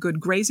this would be good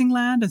grazing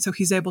land. And so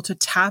he's able to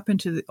tap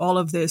into all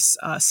of this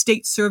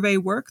state survey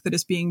work that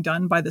is being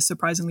done by the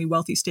surprisingly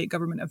wealthy state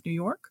government of New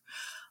York.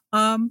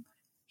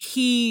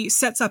 He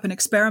sets up an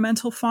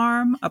experimental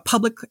farm, a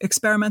public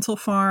experimental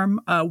farm,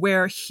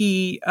 where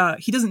he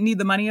doesn't need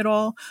the money at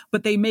all,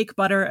 but they make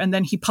butter and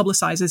then he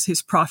publicizes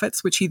his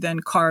profits, which he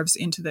then carves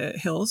into the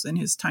hills in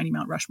his tiny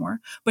Mount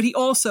Rushmore. But he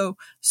also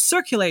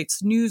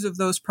circulates news of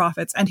those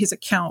profits and his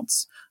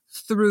accounts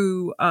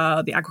through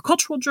the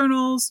agricultural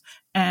journals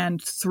and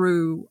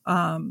through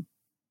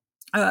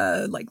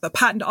like the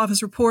Patent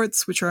Office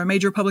reports, which are a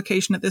major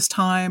publication at this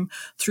time,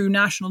 through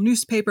national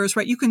newspapers,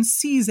 right? You can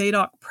see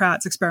Zadok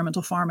Pratt's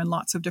experimental farm in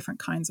lots of different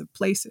kinds of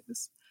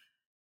places.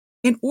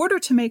 In order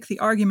to make the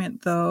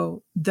argument,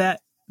 though, that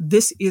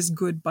this is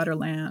good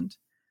butterland,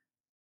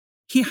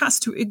 he has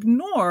to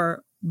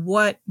ignore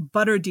what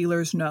butter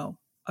dealers know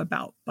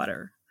about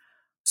butter.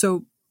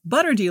 So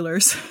butter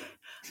dealers,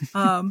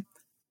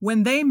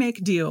 when they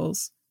make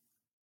deals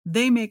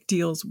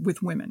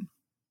with women.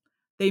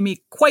 They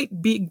make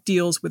quite big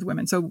deals with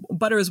women. So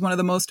butter is one of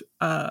the most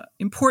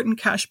important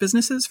cash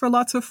businesses for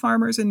lots of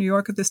farmers in New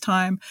York at this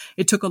time.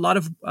 It took a lot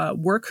of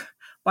work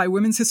by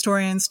women's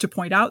historians to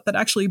point out that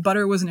actually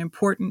butter was an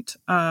important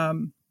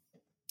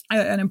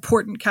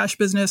cash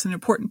business, an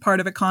important part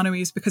of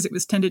economies, because it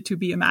was tended to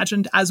be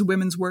imagined as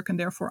women's work and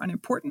therefore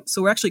unimportant.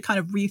 So we're actually kind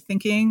of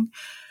rethinking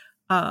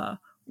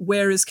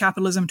where is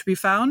capitalism to be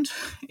found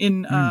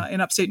in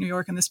upstate New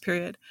York in this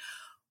period.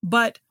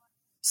 But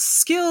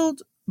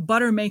skilled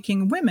butter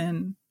making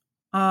women,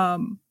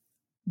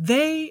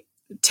 they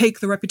take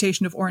the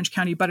reputation of Orange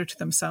County butter to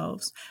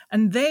themselves,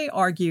 and they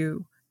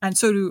argue, and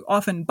so do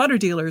often butter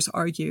dealers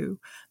argue,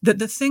 that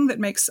the thing that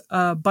makes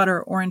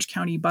butter Orange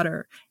County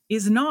butter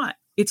is not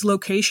its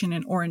location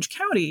in Orange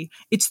County,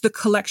 it's the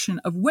collection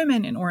of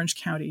women in Orange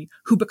County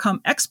who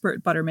become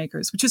expert butter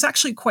makers, which is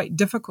actually quite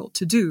difficult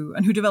to do,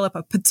 and who develop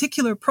a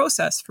particular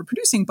process for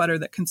producing butter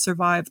that can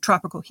survive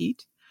tropical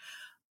heat.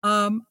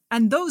 And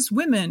those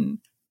women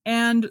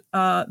and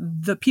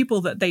the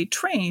people that they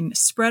train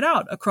spread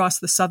out across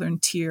the southern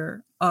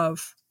tier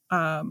of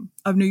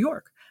New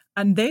York.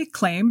 And they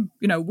claim,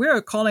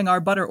 we're calling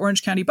our butter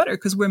Orange County butter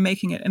because we're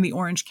making it in the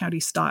Orange County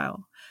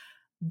style.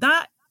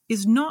 That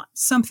is not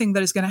something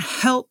that is going to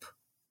help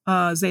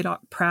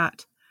Zadok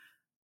Pratt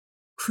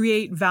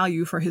create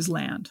value for his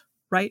land,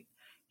 right?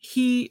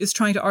 He is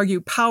trying to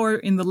argue power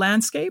in the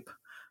landscape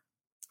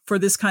for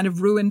this kind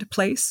of ruined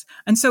place.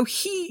 And so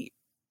he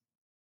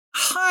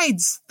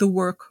hides the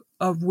work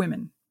of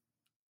women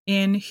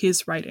in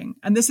his writing.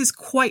 And this is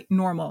quite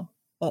normal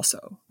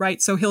also,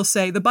 right? So he'll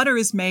say, the butter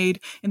is made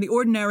in the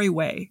ordinary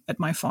way at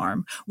my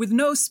farm with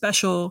no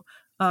special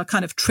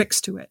kind of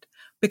tricks to it,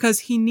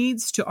 because he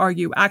needs to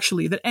argue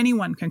actually that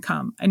anyone can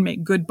come and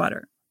make good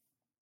butter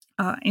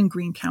in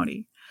Greene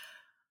County.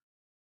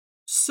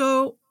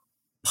 So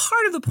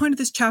part of the point of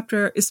this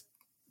chapter is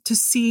to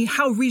see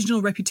how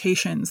regional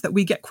reputations that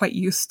we get quite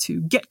used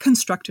to get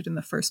constructed in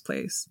the first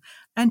place,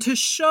 and to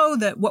show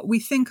that what we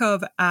think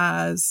of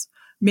as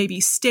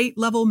maybe state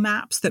level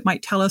maps that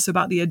might tell us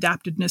about the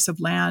adaptedness of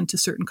land to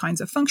certain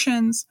kinds of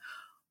functions,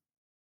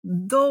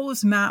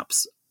 those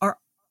maps are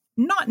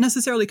not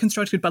necessarily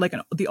constructed by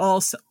the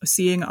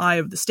all-seeing eye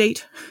of the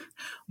state,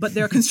 but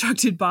they're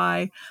constructed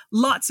by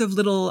lots of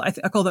little, I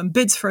call them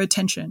bids for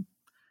attention.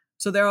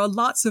 So there are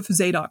lots of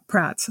Zadok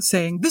Pratts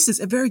saying, this is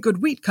a very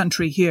good wheat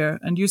country here.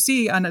 And you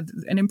see, an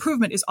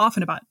improvement is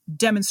often about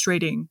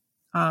demonstrating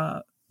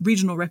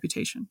regional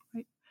reputation,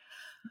 right?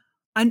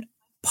 And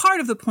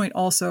part of the point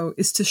also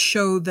is to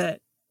show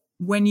that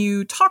when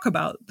you talk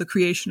about the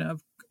creation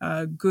of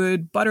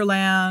good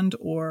butterland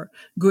or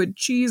good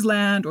cheese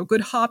land or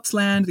good hops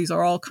land, these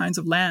are all kinds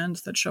of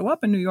lands that show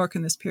up in New York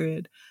in this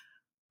period,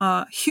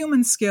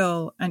 human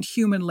skill and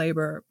human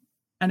labor,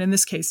 and in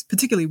this case,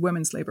 particularly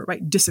women's labor,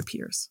 right,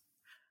 disappears.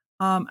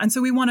 And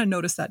so we want to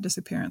notice that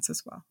disappearance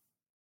as well.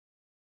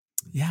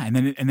 Yeah, and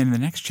then in the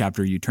next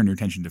chapter, you turn your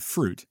attention to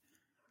fruit.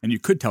 And you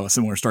could tell a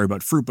similar story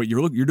about fruit, but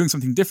you're doing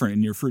something different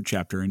in your fruit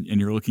chapter, and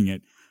you're looking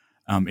at,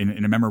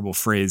 in a memorable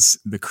phrase,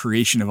 the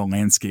creation of a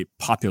landscape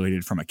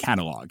populated from a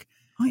catalog.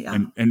 Oh, yeah.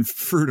 And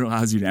fruit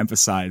allows you to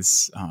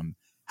emphasize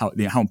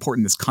how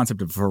important this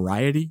concept of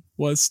variety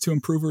was to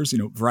improvers.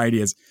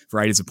 Varieties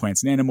of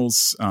plants and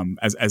animals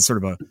as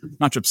sort of a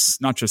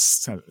not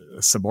just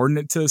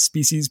subordinate to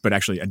species, but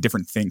actually a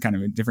different thing, kind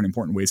of in different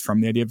important ways from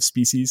the idea of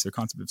species or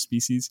concept of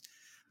species.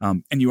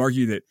 And you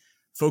argue that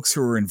folks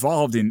who are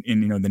involved in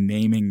the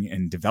naming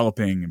and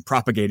developing and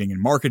propagating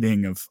and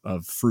marketing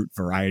of fruit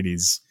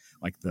varieties,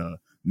 like the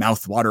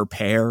mouthwater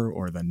pear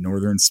or the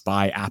northern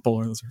spy apple,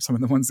 or those are some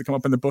of the ones that come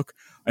up in the book,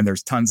 and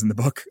there's tons in the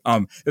book,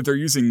 that they're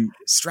using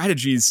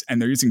strategies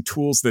and they're using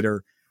tools that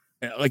are,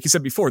 like you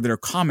said before, that are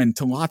common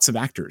to lots of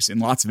actors in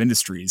lots of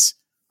industries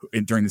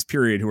during this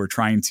period who are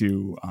trying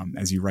to,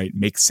 as you write,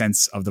 make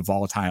sense of the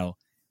volatile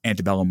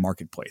antebellum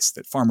marketplace,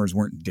 that farmers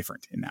weren't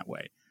different in that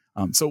way.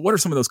 So what are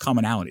some of those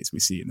commonalities we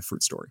see in the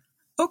fruit story?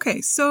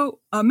 Okay, so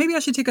maybe I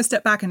should take a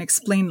step back and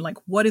explain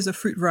what is a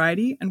fruit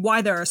variety and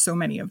why there are so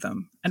many of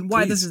them and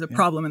why this is a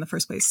problem in the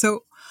first place.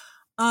 So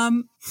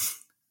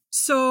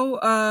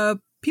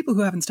people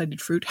who haven't studied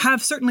fruit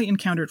have certainly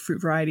encountered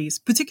fruit varieties,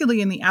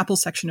 particularly in the apple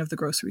section of the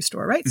grocery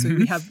store, right?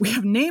 Mm-hmm. So we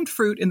have named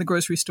fruit in the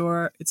grocery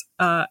store. It's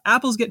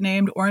apples get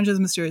named, oranges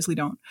mysteriously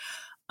don't.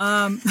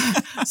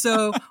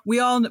 So we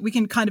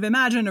can kind of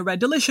imagine a Red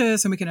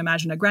Delicious, and we can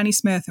imagine a Granny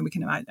Smith, and we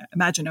can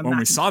imagine a Macintosh.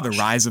 We saw the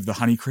rise of the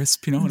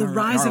Honeycrisp, the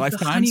rise of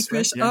the Honeycrisp.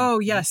 Right? Yeah. Oh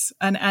yes,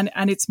 and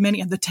it's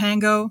many. And the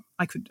Tango,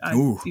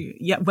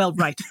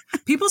 right.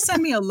 People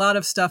send me a lot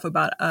of stuff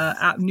about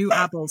new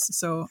apples,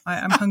 so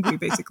I'm hungry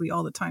basically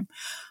all the time.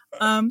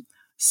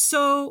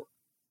 So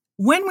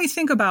when we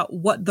think about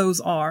what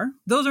those are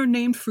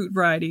named fruit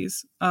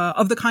varieties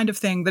of the kind of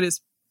thing that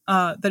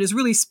is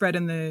really spread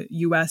in the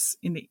U.S.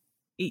 in the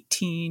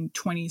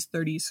 1820s,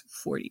 30s,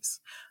 40s,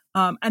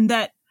 and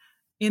that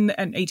in the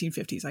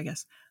 1850s, I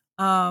guess,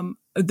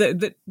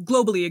 that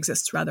globally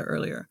exists rather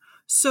earlier.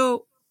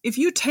 So if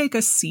you take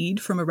a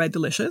seed from a Red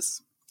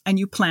Delicious and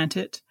you plant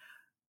it,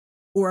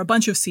 or a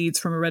bunch of seeds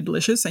from a Red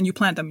Delicious and you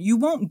plant them, you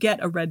won't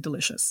get a Red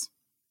Delicious.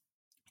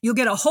 You'll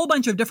get a whole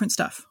bunch of different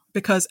stuff,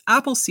 because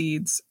apple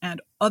seeds and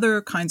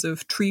other kinds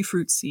of tree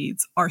fruit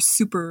seeds are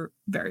super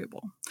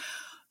variable.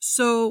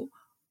 So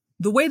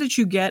the way that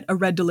you get a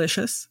Red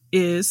Delicious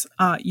is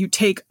you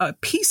take a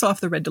piece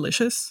off the Red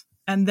Delicious,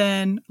 and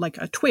then like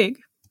a twig,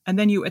 and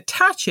then you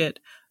attach it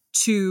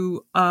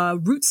to a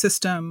root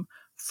system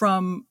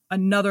from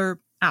another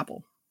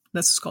apple.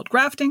 This is called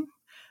grafting.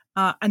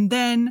 And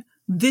then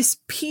this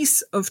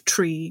piece of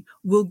tree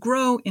will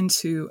grow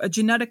into a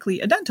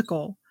genetically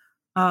identical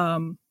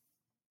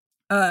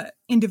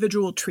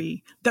individual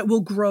tree that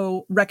will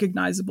grow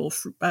recognizable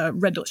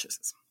red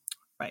deliciouses,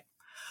 right?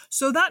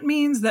 So that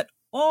means that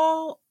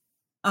all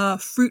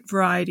fruit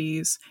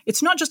varieties,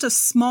 it's not just a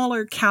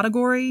smaller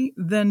category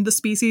than the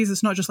species.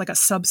 It's not just like a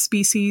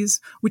subspecies,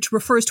 which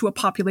refers to a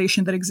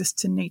population that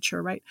exists in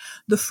nature, right?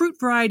 The fruit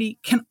variety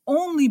can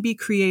only be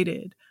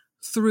created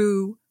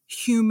through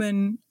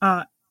human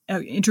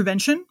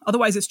intervention.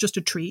 Otherwise, it's just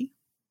a tree,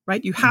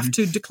 right? You have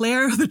to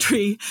declare the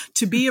tree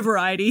to be a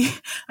variety,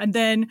 and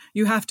then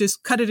you have to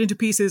cut it into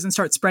pieces and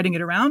start spreading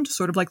it around,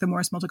 sort of like the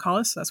Morus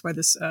multicaulis. That's why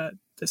this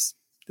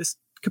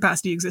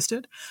capacity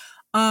existed.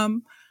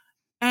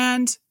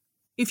 And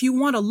if you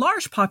want a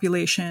large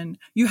population,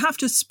 you have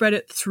to spread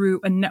it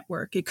through a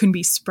network. It can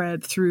be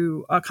spread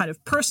through a kind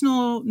of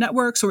personal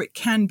networks, or it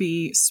can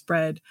be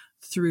spread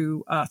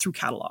through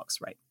catalogs,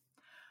 right?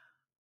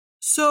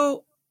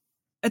 So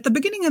at the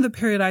beginning of the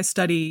period I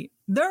study,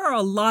 there are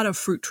a lot of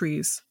fruit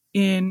trees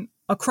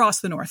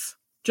across the north.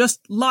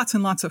 Just lots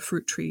and lots of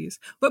fruit trees.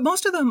 But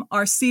most of them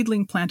are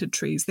seedling planted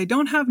trees. They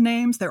don't have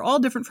names. They're all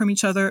different from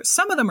each other.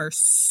 Some of them are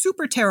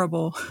super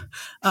terrible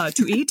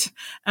to eat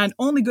and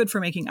only good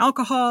for making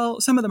alcohol.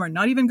 Some of them are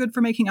not even good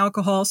for making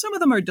alcohol. Some of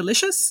them are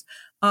delicious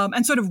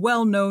and sort of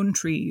well-known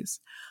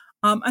trees.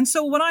 And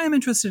so what I am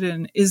interested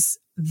in is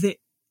the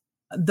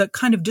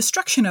kind of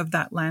destruction of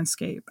that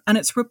landscape and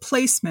its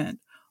replacement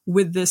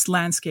with this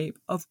landscape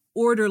of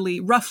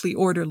roughly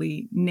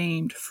orderly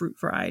named fruit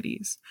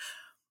varieties.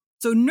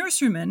 So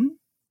nurserymen,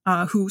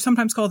 who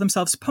sometimes call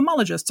themselves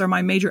pomologists, are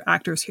my major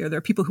actors here. They're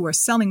people who are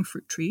selling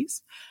fruit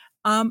trees.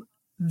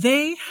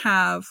 They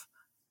have,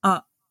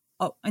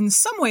 in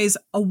some ways,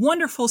 a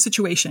wonderful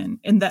situation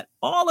in that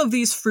all of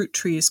these fruit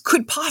trees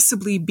could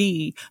possibly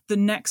be the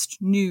next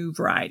new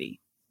variety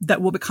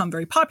that will become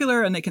very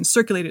popular, and they can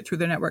circulate it through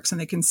their networks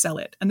and they can sell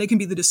it, and they can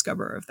be the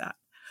discoverer of that.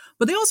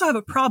 But they also have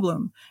a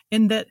problem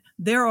in that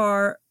there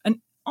are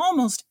an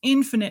almost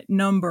infinite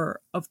number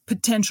of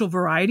potential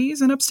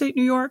varieties in upstate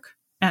New York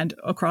and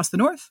across the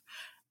north.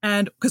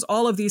 And because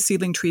all of these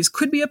seedling trees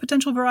could be a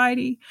potential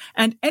variety.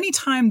 And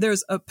anytime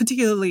there's a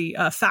particularly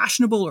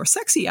fashionable or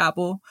sexy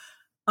apple,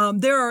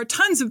 there are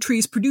tons of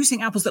trees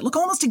producing apples that look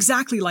almost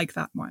exactly like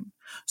that one.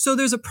 So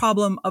there's a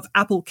problem of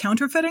apple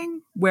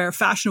counterfeiting, where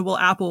fashionable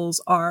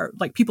apples are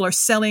like people are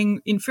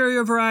selling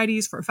inferior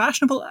varieties for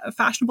fashionable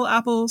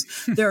apples.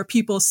 There are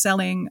people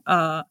selling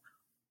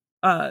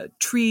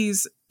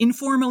trees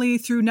informally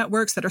through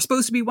networks that are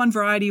supposed to be one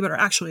variety but are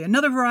actually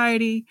another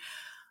variety.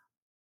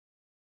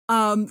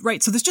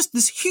 Right. So there's just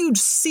this huge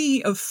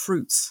sea of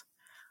fruits.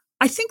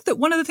 I think that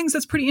one of the things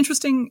that's pretty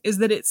interesting is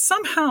that it's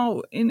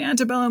somehow in the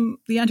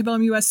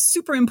antebellum US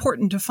super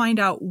important to find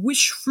out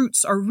which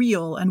fruits are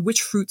real and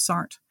which fruits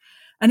aren't.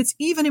 And it's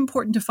even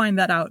important to find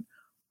that out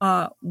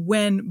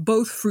when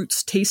both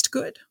fruits taste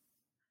good.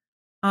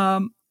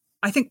 I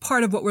think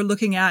part of what we're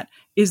looking at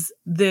is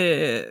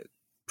the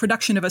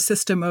production of a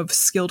system of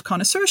skilled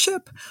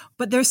connoisseurship,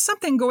 but there's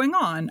something going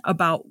on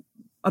about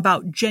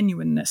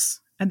genuineness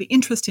and the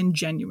interest in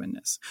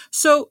genuineness.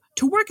 So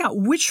to work out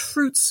which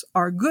fruits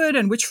are good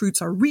and which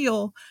fruits are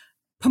real,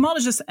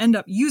 pomologists end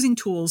up using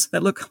tools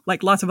that look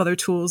like lots of other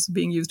tools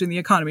being used in the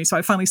economy. So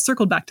I finally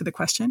circled back to the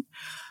question.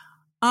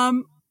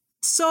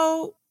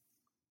 So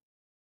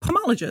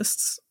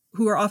pomologists,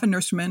 who are often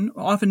nurserymen,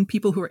 often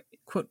people who are,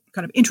 quote,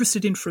 kind of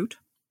interested in fruit,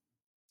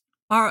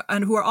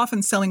 and who are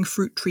often selling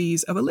fruit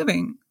trees for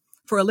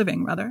a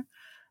living,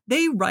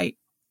 they write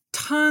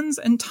tons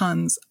and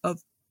tons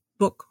of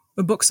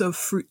books of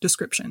fruit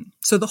description.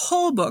 So the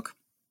whole book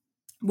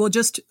will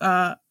just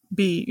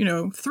be,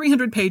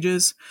 300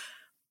 pages.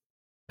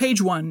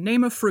 Page 1,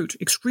 name of fruit,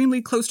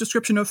 extremely close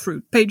description of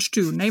fruit. Page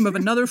 2, name of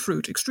another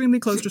fruit, extremely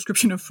close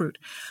description of fruit.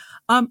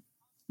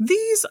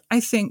 These, I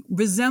think,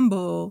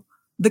 resemble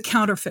the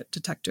counterfeit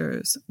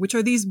detectors, which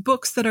are these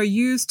books that are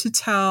used to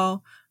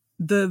tell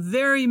the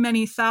very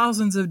many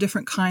thousands of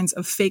different kinds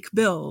of fake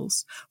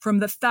bills from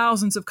the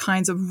thousands of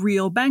kinds of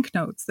real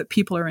banknotes that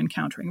people are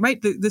encountering,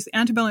 right? This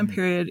antebellum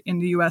period in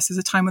the US is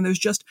a time when there's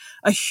just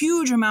a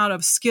huge amount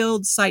of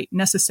skilled sight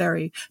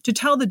necessary to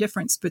tell the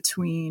difference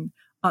between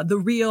the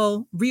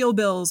real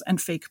bills and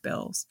fake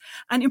bills.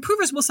 And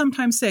improvers will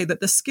sometimes say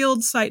that the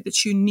skilled sight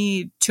that you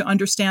need to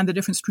understand the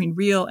difference between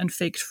real and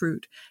faked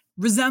fruit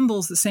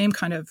resembles the same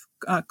kind of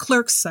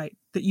clerk's sight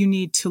that you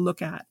need to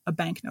look at a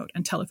banknote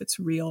and tell if it's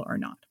real or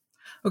not.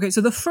 Okay,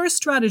 so the first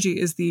strategy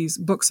is these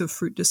books of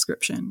fruit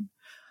description.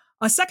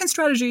 A second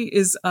strategy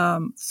is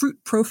fruit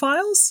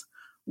profiles,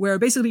 where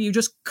basically you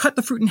just cut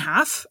the fruit in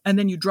half and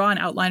then you draw an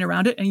outline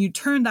around it and you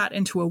turn that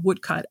into a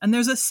woodcut. And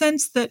there's a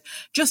sense that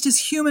just as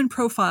human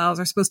profiles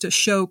are supposed to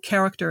show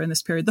character in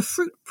this period, the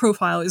fruit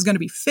profile is going to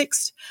be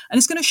fixed and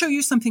it's going to show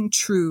you something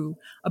true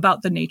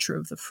about the nature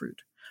of the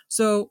fruit.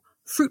 So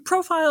fruit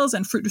profiles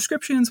and fruit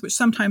descriptions, which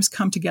sometimes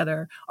come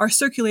together, are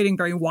circulating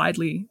very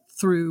widely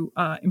through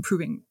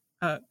improving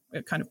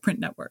kind of print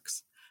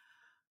networks.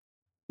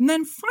 And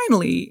then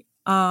finally,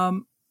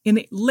 in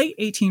the late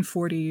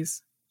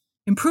 1840s,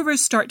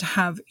 improvers start to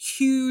have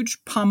huge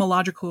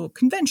pomological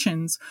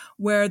conventions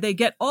where they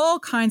get all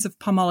kinds of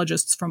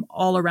pomologists from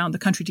all around the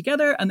country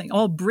together, and they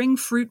all bring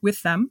fruit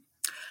with them.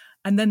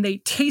 And then they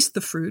taste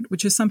the fruit,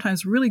 which is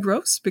sometimes really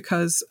gross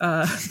because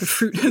the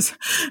fruit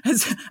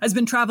has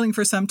been traveling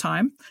for some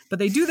time. But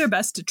they do their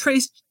best to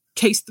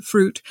taste the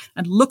fruit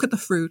and look at the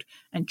fruit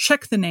and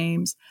check the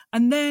names.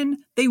 And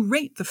then they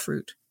rate the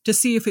fruit to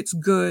see if it's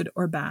good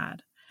or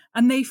bad.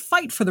 And they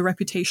fight for the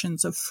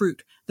reputations of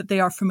fruit that they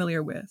are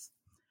familiar with.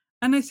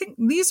 And I think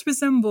these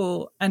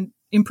resemble, and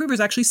improvers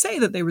actually say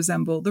that they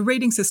resemble, the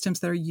rating systems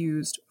that are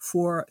used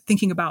for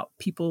thinking about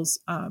people's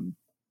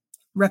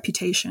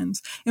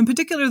reputations. In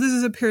particular, this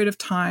is a period of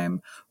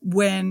time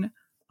when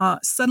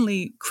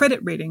suddenly credit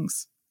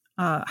ratings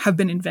have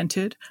been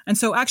invented. And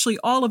so actually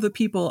all of the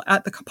people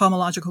at the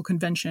Pomological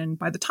Convention,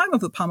 by the time of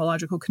the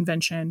Pomological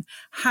Convention,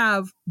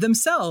 have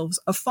themselves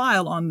a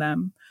file on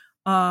them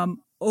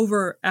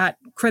over at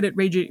credit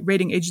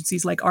rating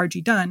agencies like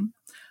R.G. Dunn,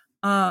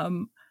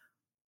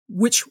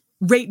 which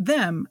rate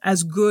them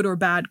as good or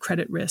bad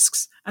credit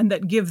risks and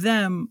that give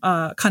them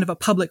kind of a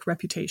public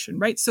reputation,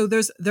 right? So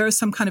there are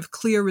some kind of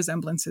clear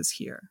resemblances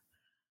here.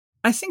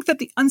 I think that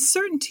the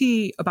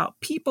uncertainty about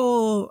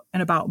people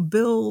and about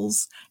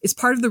bills is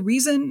part of the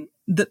reason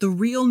that the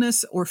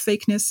realness or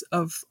fakeness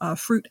of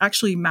fruit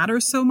actually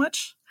matters so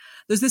much.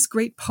 There's this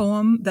great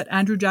poem that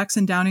Andrew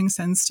Jackson Downing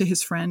sends to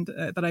his friend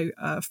that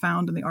I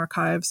found in the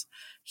archives.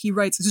 He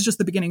writes, this is just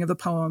the beginning of the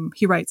poem.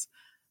 He writes,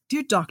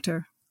 "Dear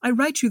Doctor, I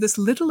write you this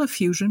little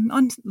effusion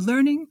on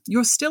learning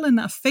you're still in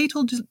that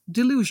fatal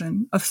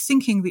delusion of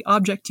thinking the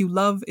object you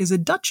love is a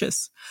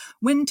duchess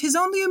when 'tis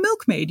only a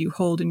milkmaid you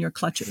hold in your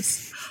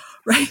clutches."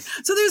 Right?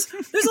 So there's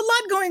a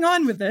lot going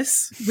on with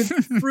this,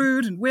 with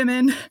fruit and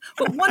women.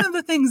 But one of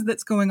the things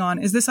that's going on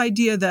is this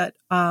idea that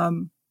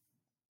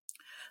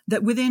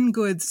that within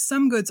goods,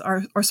 some goods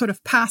are sort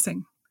of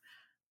passing,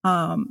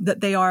 that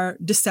they are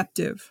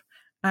deceptive,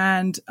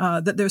 and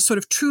that there's sort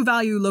of true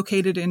value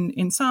located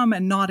in some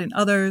and not in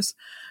others.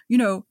 You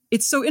know,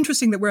 it's so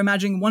interesting that we're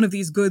imagining one of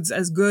these goods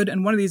as good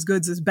and one of these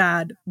goods as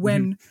bad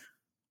when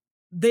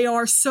they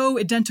are so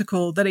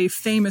identical that a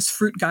famous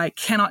fruit guy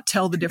cannot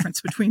tell the difference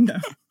between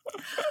them.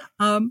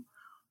 And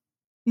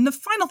the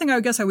final thing I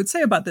guess I would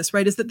say about this,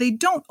 right, is that they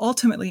don't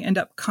ultimately end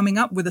up coming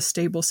up with a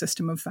stable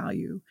system of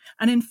value.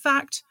 And in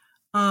fact,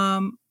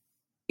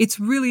 it's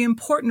really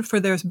important for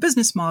their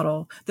business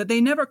model that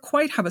they never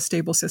quite have a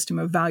stable system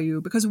of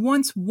value, because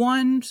once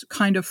one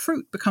kind of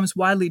fruit becomes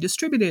widely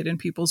distributed in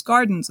people's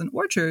gardens and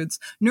orchards,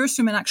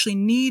 nurserymen actually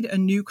need a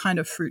new kind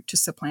of fruit to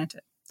supplant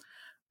it.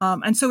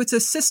 And so it's a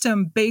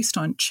system based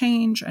on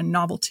change and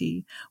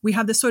novelty. We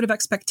have this sort of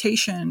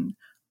expectation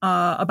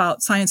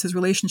about science's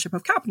relationship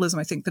of capitalism,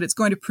 I think, that it's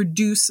going to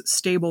produce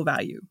stable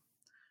value.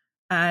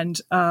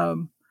 And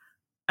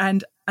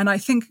I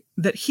think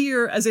that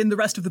here, as in the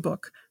rest of the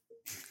book,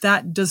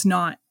 that does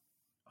not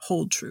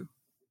hold true.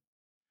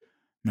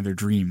 Another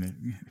dream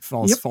that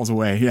falls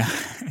away. Yeah.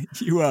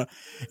 You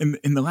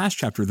in the last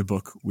chapter of the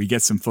book, we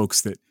get some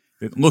folks that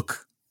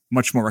look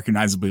much more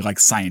recognizably like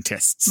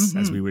scientists,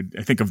 as we would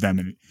think of them.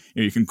 And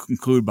you can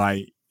conclude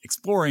by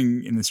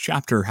exploring in this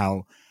chapter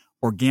how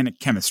organic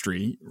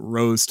chemistry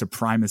rose to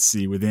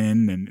primacy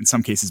within, and in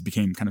some cases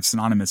became kind of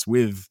synonymous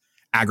with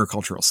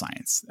agricultural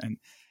science.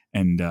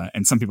 And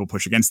some people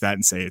push against that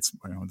and say it's,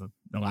 you know,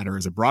 the latter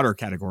is a broader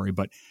category.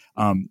 But,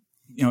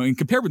 you know, and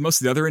compared with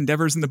most of the other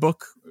endeavors in the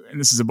book, and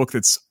this is a book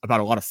that's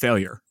about a lot of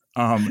failure,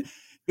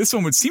 this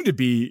one would seem to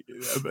be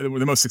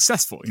the most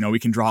successful. You know, we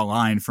can draw a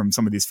line from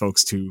some of these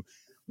folks to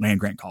land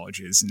grant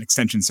colleges and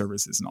extension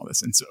services and all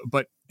this. And so,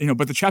 but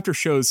the chapter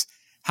shows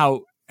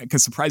how,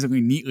 because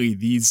surprisingly neatly,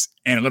 these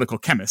analytical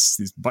chemists,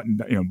 these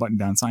buttoned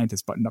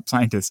up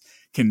scientists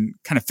can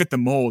kind of fit the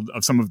mold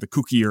of some of the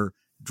kookier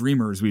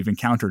dreamers we've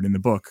encountered in the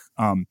book.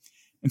 And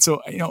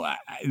so, you know,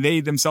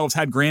 they themselves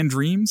had grand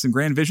dreams and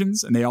grand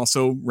visions, and they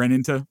also ran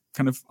into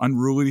kind of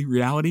unruly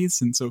realities.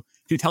 And so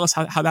can you tell us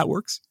how that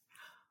works?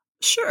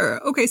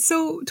 Sure. Okay.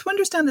 So to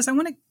understand this, I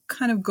want to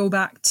kind of go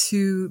back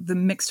to the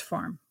mixed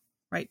farm,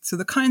 right? So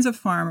the kinds of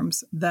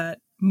farms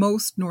that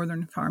most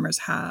northern farmers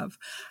have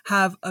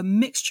a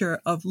mixture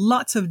of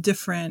lots of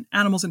different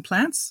animals and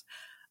plants.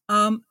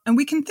 And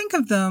we can think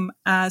of them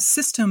as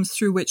systems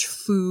through which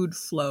food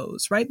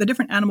flows, right? The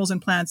different animals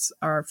and plants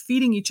are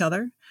feeding each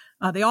other.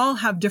 They all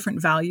have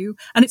different value.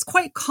 And it's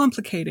quite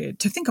complicated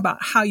to think about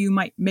how you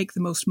might make the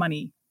most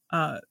money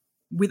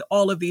with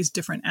all of these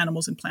different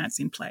animals and plants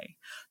in play.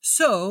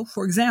 So,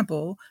 for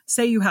example,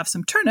 say you have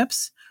some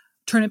turnips.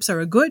 Turnips are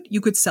a good,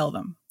 you could sell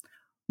them.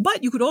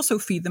 But you could also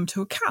feed them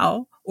to a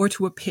cow or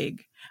to a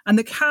pig. And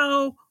the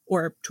cow,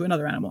 or to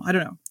another animal, I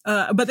don't know.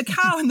 But the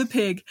cow and the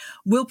pig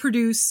will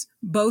produce,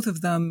 both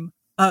of them,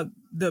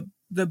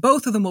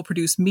 both of them will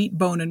produce meat,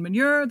 bone, and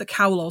manure. The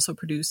cow will also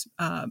produce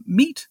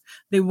meat.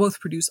 They both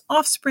produce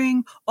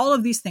offspring. All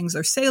of these things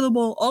are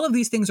saleable. All of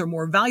these things are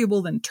more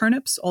valuable than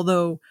turnips,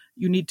 although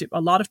you need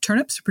a lot of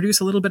turnips to produce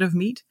a little bit of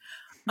meat.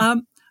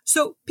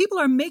 So people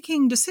are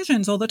making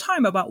decisions all the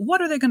time about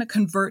what are they going to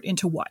convert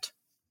into what.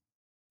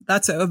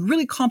 That's a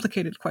really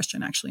complicated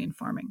question, actually, in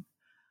farming.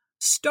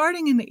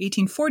 Starting in the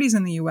 1840s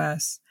in the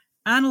US,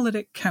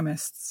 analytic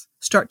chemists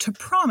start to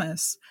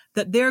promise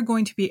that they're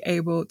going to be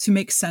able to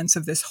make sense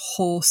of this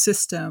whole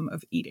system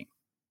of eating.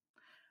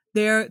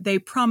 They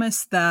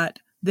promise that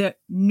the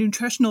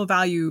nutritional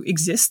value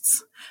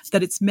exists,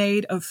 that it's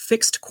made of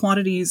fixed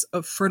quantities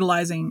of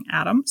fertilizing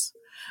atoms,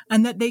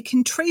 and that they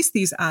can trace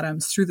these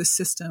atoms through the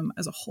system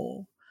as a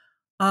whole.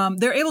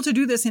 They're able to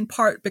do this in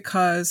part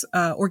because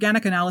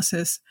organic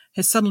analysis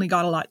has suddenly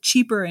got a lot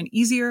cheaper and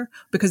easier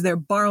because they're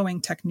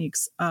borrowing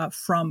techniques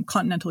from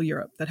continental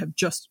Europe that have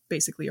just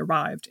basically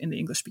arrived in the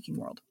English-speaking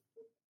world.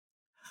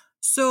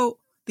 So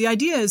the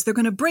idea is they're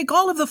going to break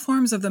all of the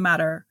forms of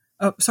matter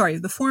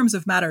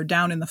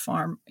down in the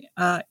farm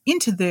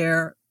into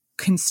their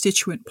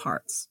constituent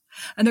parts.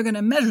 And they're going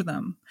to measure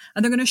them.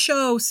 And they're going to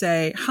show,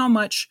 say, how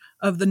much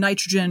of the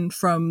nitrogen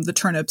from the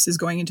turnips is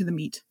going into the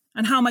meat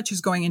and how much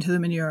is going into the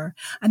manure.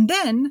 And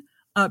then,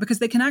 because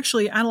they can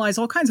actually analyze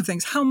all kinds of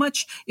things, how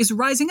much is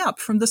rising up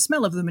from the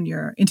smell of the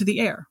manure into the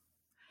air.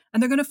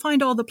 And they're going to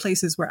find all the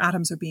places where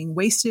atoms are being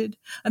wasted,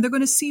 and they're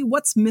going to see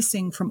what's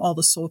missing from all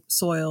the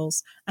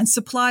soils and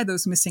supply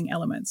those missing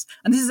elements.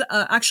 And this is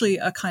actually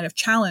a kind of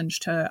challenge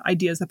to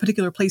ideas that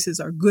particular places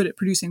are good at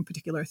producing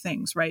particular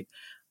things, right?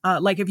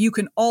 Like if you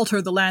can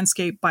alter the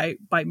landscape by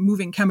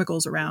moving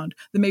chemicals around,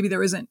 then maybe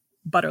there isn't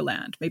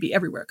butterland. Maybe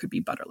everywhere could be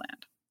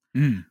butterland.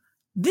 Mm.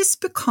 This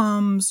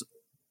becomes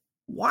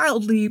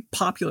wildly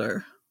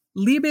popular.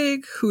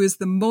 Liebig, who is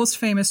the most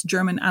famous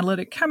German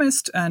analytic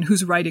chemist and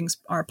whose writings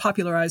are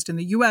popularized in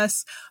the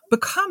US,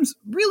 becomes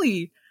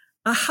really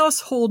a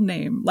household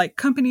name. Like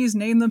companies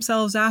name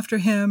themselves after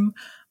him.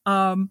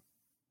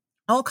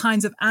 All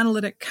kinds of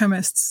analytic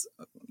chemists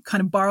kind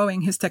of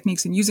borrowing his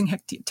techniques and using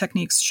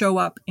techniques show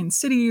up in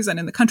cities and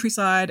in the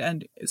countryside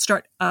and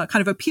start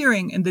kind of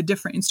appearing in the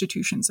different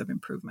institutions of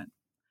improvement.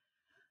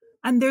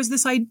 And there's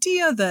this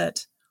idea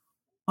that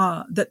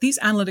these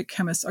analytic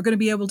chemists are going to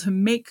be able to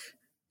make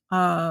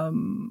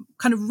kind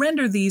of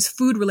render these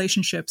food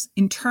relationships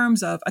in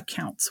terms of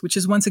accounts, which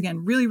is once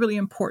again really, really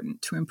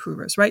important to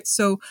improvers, right?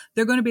 So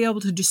they're going to be able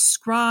to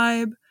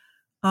describe,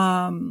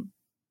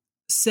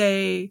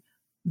 say,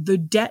 the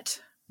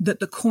debt that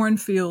the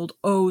cornfield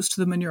owes to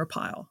the manure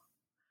pile,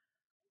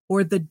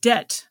 or the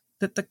debt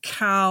that the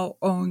cow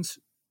owns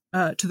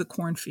to the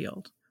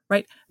cornfield,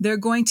 right? They're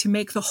going to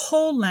make the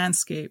whole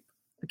landscape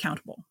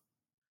accountable.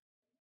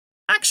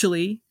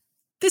 Actually,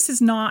 this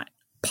is not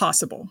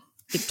possible,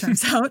 it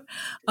turns out,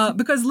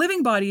 because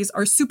living bodies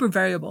are super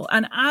variable.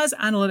 And as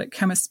analytic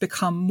chemists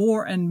become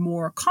more and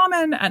more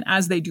common, and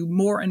as they do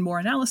more and more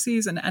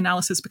analyses, and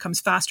analysis becomes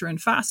faster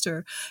and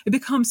faster, it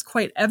becomes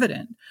quite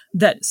evident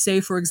that,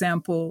 say, for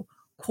example,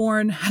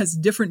 corn has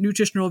different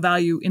nutritional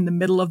value in the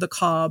middle of the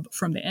cob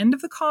from the end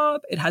of the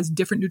cob. It has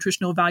different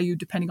nutritional value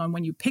depending on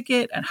when you pick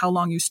it and how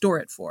long you store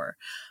it for.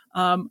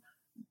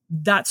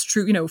 That's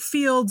true,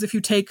 fields, if you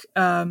take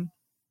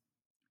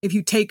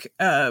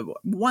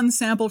one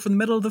sample from the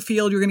middle of the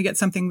field, you're going to get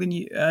something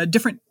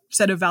different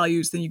set of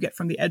values than you get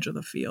from the edge of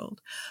the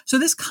field. So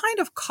this kind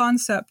of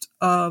concept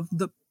of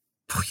the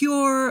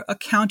pure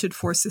accounted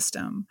for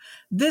system,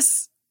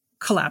 this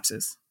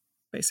collapses,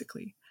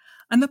 basically.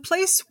 And the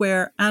place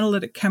where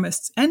analytic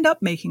chemists end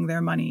up making their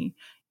money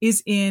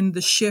is in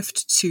the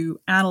shift to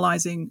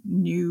analyzing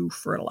new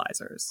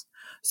fertilizers.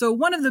 So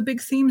one of the big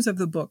themes of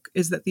the book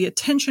is that the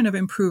attention of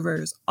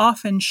improvers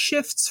often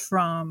shifts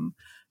from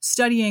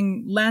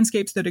studying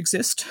landscapes that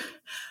exist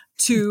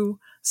to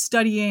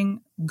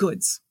studying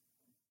goods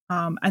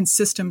and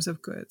systems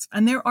of goods.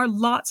 And there are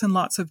lots and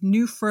lots of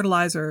new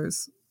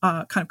fertilizers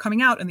kind of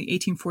coming out in the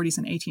 1840s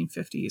and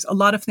 1850s. A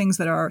lot of things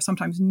that are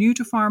sometimes new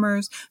to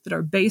farmers, that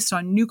are based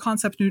on new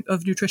concepts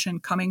of nutrition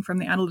coming from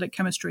the analytic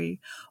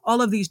chemistry.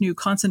 All of these new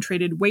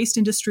concentrated waste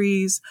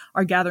industries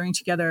are gathering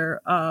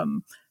together.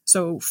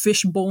 So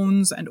fish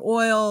bones and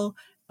oil,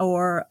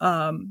 or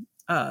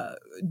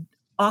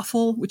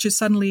offal, which is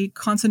suddenly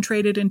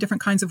concentrated in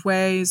different kinds of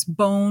ways.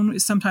 Bone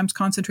is sometimes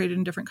concentrated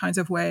in different kinds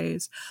of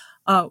ways.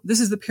 This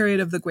is the period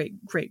of the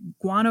great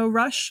guano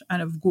rush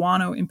and of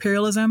guano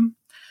imperialism.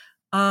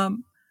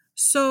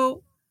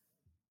 So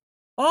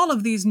all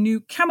of these new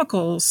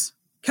chemical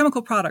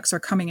products are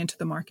coming into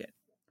the market.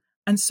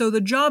 And so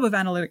the job of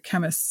analytic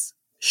chemists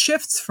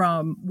shifts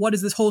from what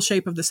is this whole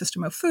shape of the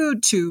system of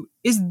food to,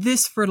 is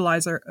this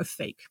fertilizer a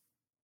fake?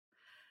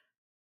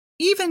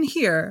 Even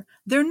here,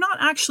 they're not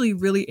actually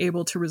really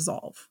able to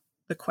resolve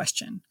the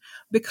question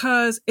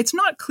because it's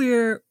not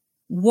clear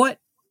what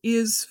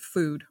is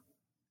food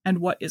and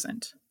what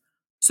isn't.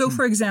 So,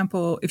 for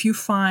example, if you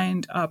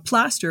find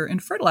plaster in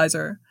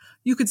fertilizer,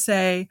 you could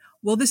say,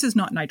 well, this is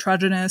not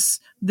nitrogenous.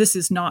 This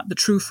is not the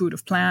true food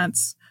of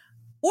plants.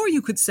 Or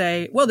you could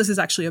say, well, this is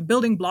actually a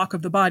building block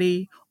of the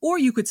body. Or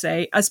you could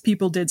say, as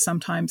people did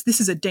sometimes, this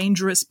is a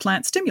dangerous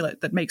plant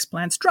stimulant that makes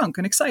plants drunk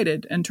and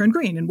excited and turn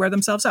green and wear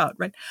themselves out,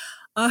 right?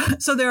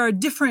 So there are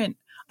different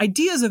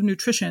ideas of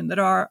nutrition that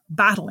are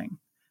battling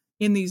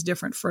in these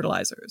different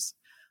fertilizers.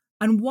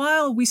 And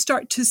while we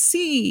start to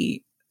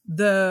see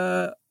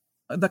the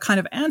the kind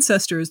of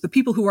ancestors, the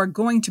people who are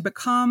going to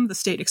become the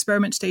state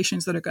experiment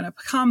stations that are going to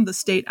become the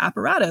state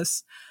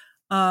apparatus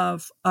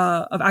of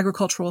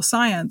agricultural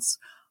science,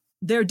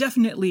 they're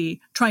definitely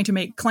trying to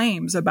make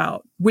claims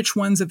about which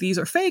ones of these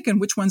are fake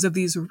and which ones of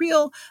these are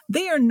real.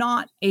 They are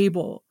not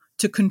able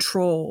to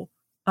control,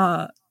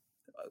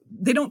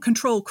 they don't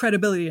control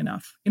credibility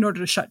enough in order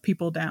to shut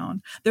people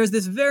down. There's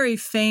this very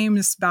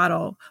famous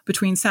battle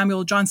between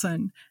Samuel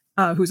Johnson,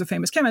 who's a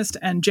famous chemist,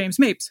 and James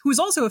Mapes, who is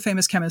also a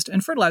famous chemist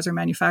and fertilizer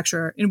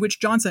manufacturer, in which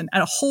Johnson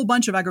and a whole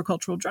bunch of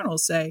agricultural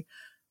journals say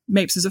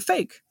Mapes is a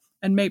fake.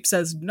 And Mapes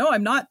says, no,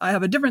 I'm not. I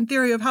have a different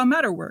theory of how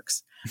matter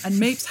works.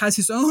 And Mapes has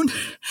his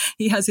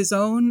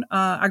own,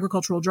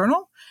 agricultural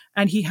journal,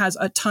 and he has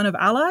a ton of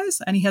allies,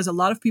 and he has a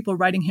lot of people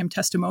writing him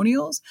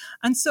testimonials.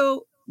 And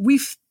so we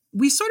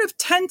sort of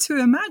tend to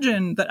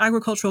imagine that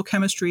agricultural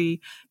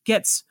chemistry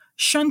gets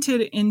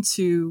shunted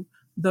into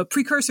the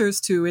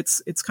precursors to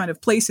its kind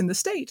of place in the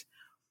state.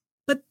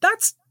 But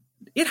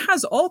it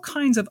has all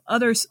kinds of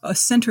other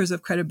centers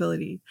of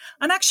credibility.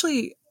 And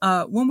actually,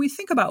 when we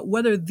think about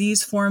whether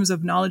these forms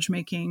of knowledge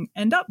making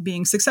end up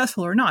being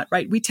successful or not,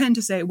 right? We tend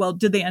to say, well,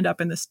 did they end up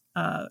in this?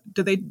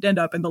 Did they end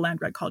up in the land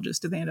grant colleges?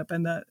 Did they end up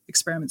in the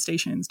experiment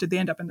stations? Did they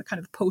end up in the kind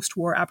of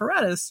post-war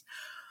apparatus?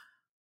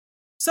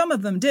 Some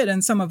of them did,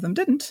 and some of them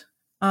didn't.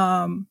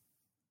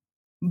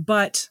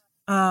 But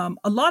a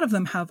lot of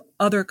them have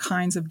other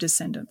kinds of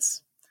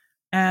descendants,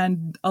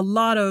 and a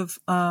lot of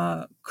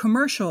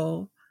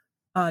commercial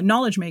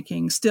knowledge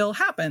making still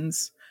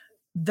happens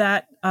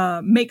that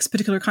makes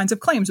particular kinds of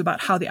claims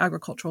about how the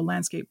agricultural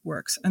landscape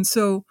works. And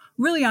so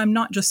really, I'm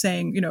not just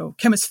saying,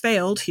 chemists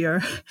failed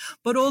here,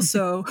 but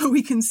also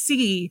we can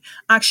see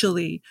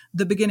actually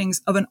the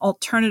beginnings of an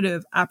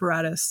alternative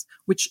apparatus,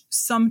 which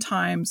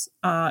sometimes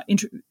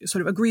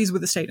sort of agrees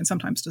with the state and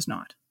sometimes does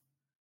not.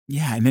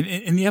 Yeah. And then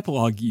in the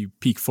epilogue, you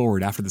peek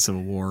forward after the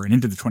Civil War and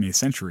into the 20th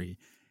century,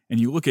 and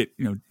you look at,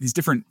 these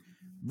different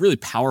really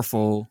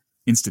powerful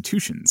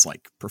institutions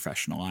like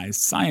professionalized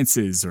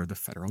sciences or the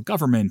federal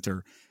government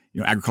or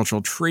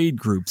agricultural trade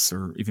groups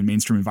or even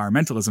mainstream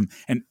environmentalism,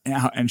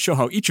 and show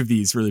how each of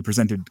these really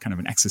presented kind of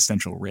an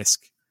existential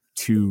risk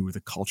to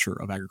the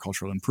culture of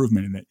agricultural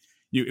improvement, and that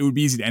it would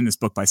be easy to end this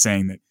book by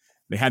saying that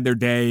they had their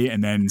day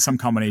and then some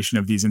combination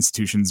of these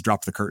institutions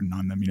dropped the curtain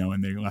on them,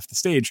 and they left the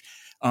stage.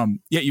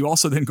 Yet you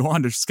also then go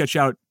on to sketch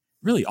out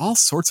really all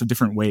sorts of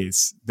different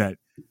ways that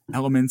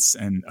elements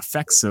and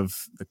effects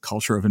of the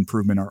culture of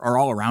improvement are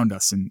all around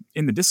us and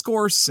in the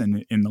discourse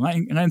and in the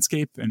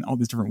landscape and all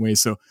these different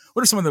ways. So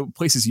what are some of the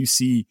places you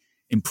see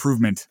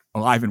improvement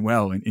alive and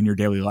well in your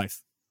daily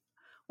life?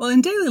 Well,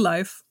 in daily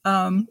life,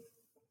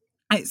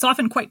 it's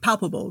often quite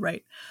palpable,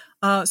 right?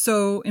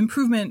 So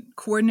improvement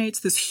coordinates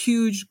this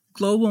huge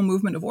global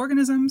movement of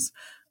organisms,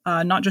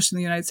 not just in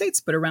the United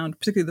States, but around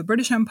particularly the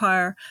British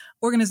Empire,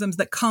 organisms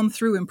that come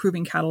through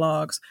improving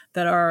catalogs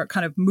that are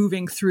kind of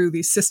moving through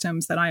these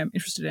systems that I am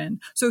interested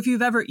in. So if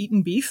you've ever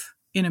eaten beef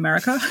in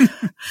America,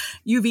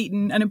 you've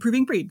eaten an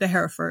improving breed, the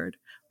Hereford,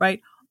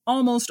 right?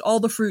 Almost all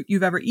the fruit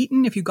you've ever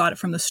eaten, if you got it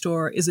from the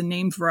store, is a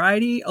named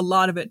variety. A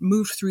lot of it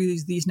moved through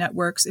these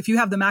networks. If you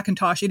have the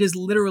Macintosh, it is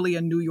literally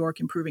a New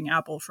York improving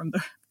apple from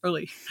the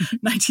early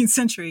 19th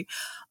century.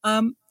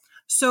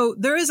 So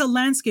there is a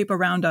landscape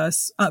around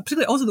us,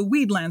 particularly also the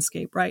weed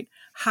landscape, right,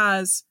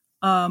 has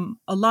a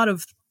lot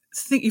of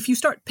if you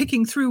start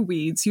picking through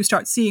weeds, you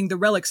start seeing the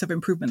relics of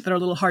improvement that are a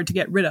little hard to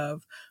get rid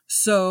of.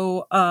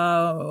 So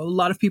a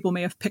lot of people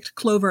may have picked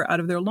clover out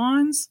of their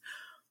lawns.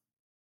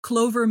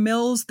 Clover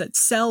mills that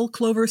sell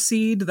clover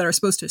seed that are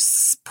supposed to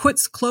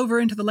put clover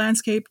into the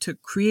landscape to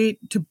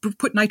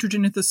put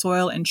nitrogen into the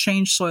soil and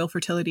change soil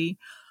fertility.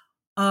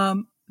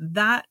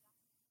 That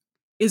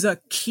is a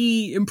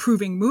key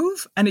improving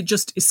move, and it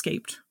just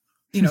escaped.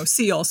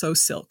 See also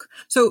silk.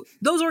 So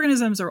those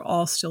organisms are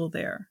all still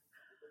there.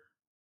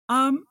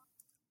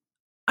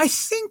 I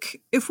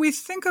think if we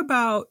think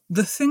about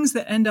the things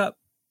that end up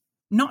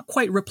not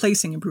quite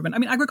replacing improvement, I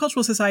mean,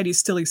 agricultural societies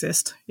still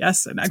exist,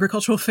 yes, and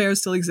agricultural fairs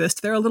still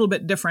exist. They're a little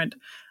bit different.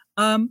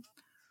 I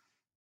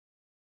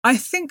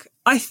think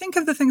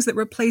of the things that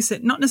replace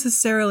it not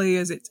necessarily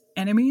as its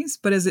enemies,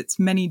 but as its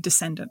many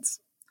descendants.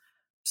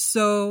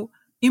 So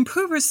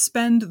improvers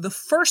spend the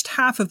first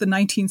half of the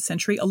 19th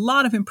century, a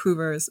lot of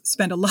improvers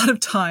spend a lot of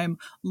time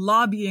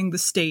lobbying the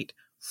state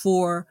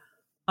for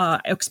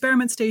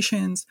experiment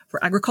stations,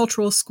 for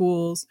agricultural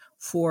schools,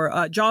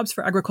 for jobs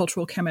for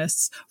agricultural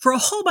chemists, for a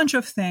whole bunch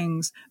of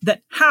things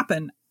that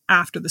happen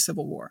after the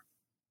Civil War,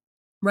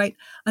 right?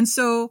 And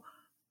so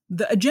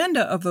the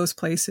agenda of those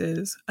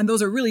places, and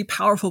those are really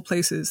powerful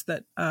places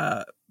that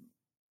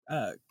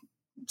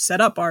set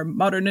up our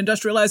modern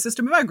industrialized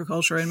system of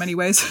agriculture in many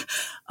ways,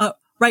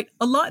 right?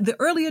 The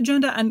early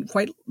agenda and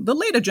quite the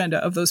late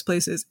agenda of those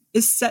places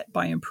is set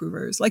by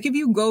improvers. Like if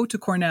you go to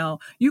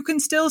Cornell, you can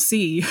still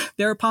see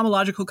their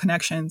pomological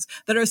connections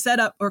that are set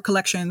up, or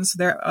collections,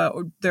 their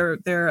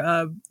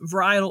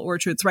varietal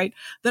orchards, right?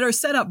 That are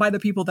set up by the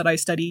people that I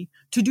study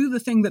to do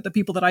the thing that the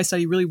people that I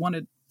study really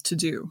wanted to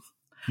do.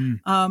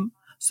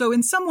 So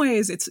in some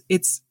ways,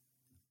 it's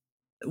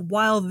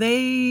while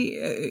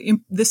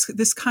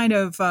this kind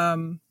of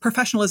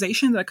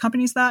professionalization that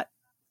accompanies that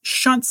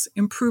shunts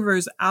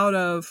improvers out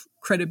of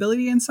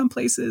credibility in some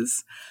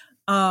places,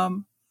 I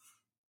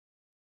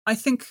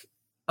think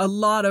a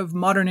lot of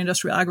modern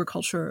industrial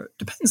agriculture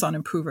depends on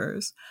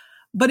improvers.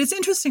 But it's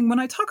interesting, when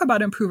I talk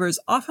about improvers,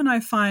 often I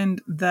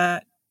find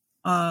that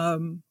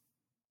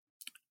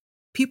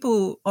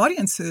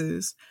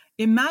audiences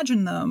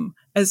imagine them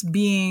as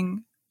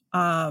being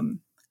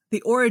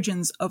the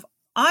origins of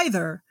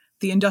either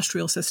the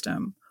industrial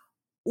system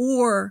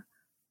or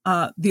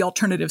the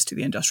alternatives to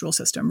the industrial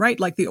system, right?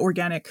 Like the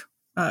organic,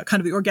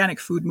 the organic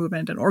food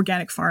movement and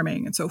organic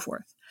farming and so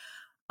forth.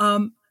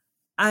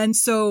 And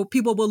so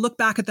people will look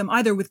back at them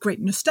either with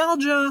great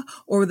nostalgia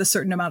or with a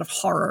certain amount of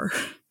horror.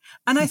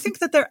 And I think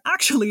that they're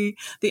actually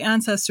the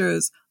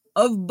ancestors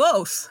of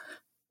both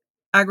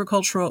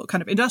agricultural,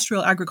 kind of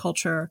industrial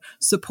agriculture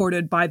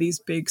supported by these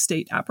big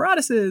state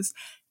apparatuses,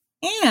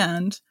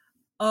 and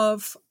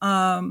of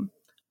a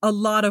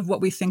lot of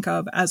what we think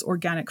of as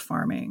organic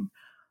farming.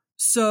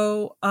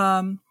 So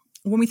when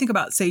we think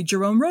about, say,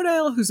 Jerome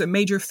Rodale, who's a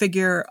major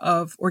figure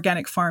of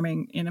organic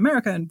farming in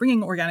America and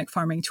bringing organic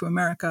farming to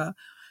America,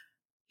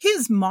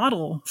 his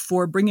model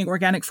for bringing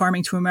organic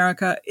farming to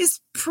America is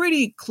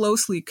pretty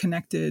closely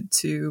connected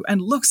to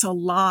and looks a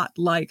lot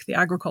like the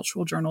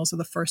agricultural journals of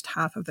the first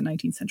half of the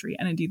 19th century,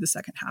 and indeed the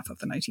second half of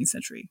the 19th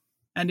century,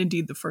 and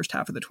indeed the first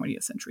half of the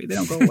 20th century. They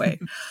don't go away.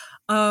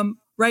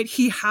 Right?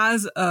 He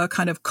has a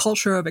kind of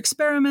culture of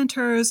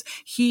experimenters.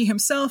 He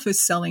himself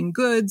is selling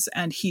goods,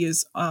 and he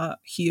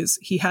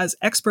has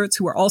experts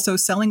who are also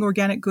selling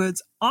organic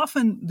goods.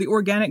 Often the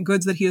organic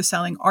goods that he is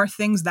selling are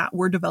things that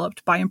were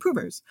developed by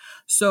improvers.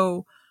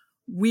 So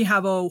we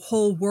have a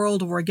whole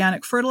world of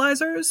organic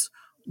fertilizers,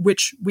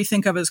 which we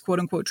think of as quote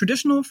unquote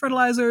traditional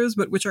fertilizers,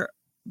 but which are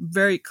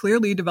very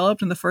clearly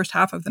developed in the first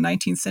half of the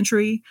 19th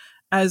century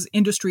as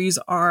industries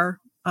are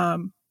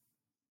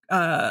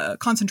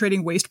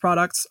concentrating waste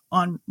products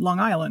on Long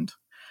Island.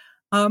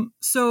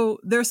 So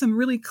there's some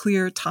really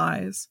clear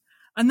ties.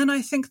 And then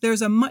I think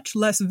there's a much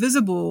less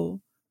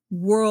visible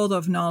world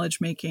of knowledge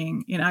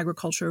making in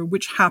agriculture,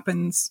 which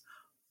happens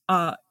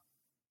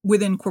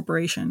within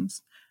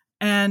corporations.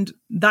 And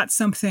that's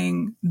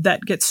something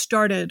that gets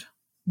started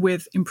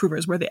with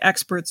improvers, where the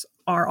experts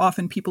are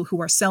often people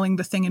who are selling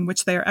the thing in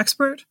which they are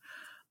expert.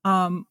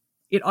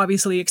 It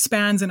obviously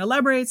expands and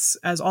elaborates,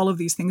 as all of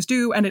these things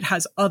do, and it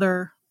has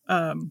other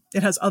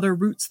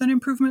roots than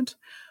improvement.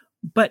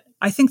 But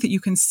I think that you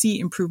can see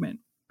improvement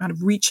kind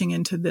of reaching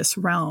into this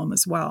realm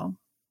as well.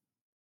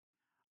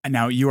 And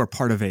now you are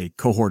part of a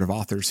cohort of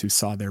authors who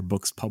saw their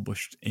books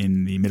published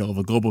in the middle of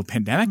a global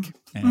pandemic.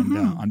 And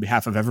on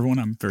behalf of everyone,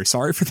 I'm very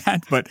sorry for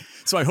that. But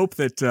so I hope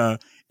that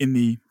in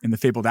the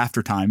fabled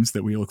after times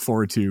that we look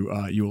forward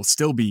to, you will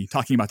still be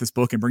talking about this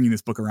book and bringing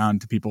this book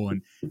around to people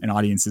and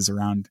audiences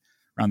around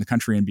the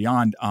country and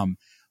beyond.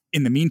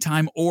 In the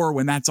meantime, or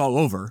when that's all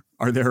over,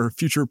 are there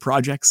future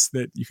projects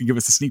that you can give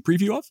us a sneak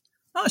preview of?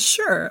 Oh,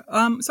 sure.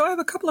 So I have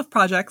a couple of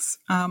projects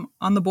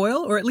on the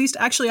boil, or at least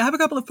actually I have a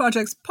couple of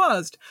projects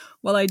paused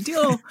while I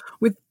deal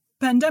with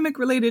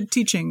pandemic-related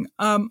teaching.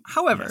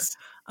 However,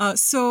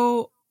 yes.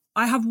 So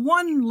I have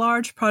one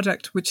large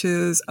project which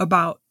is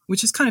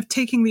kind of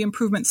taking the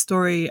improvement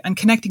story and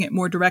connecting it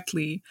more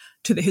directly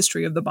to the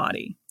history of the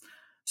body.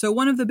 So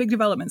one of the big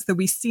developments that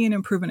we see in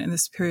improvement in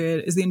this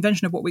period is the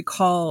invention of what we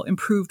call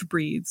improved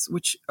breeds,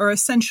 which are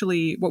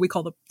essentially what we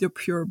call the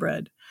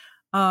purebred.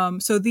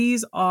 So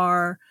these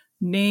are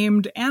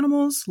named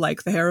animals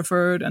like the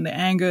Hereford and the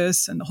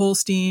Angus and the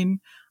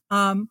Holstein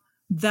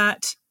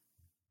that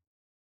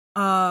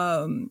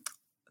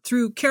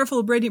through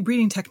careful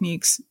breeding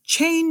techniques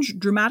change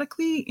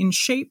dramatically in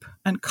shape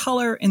and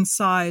color and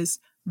size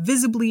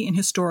visibly in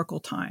historical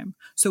time.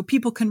 So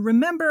people can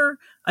remember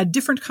a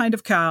different kind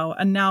of cow,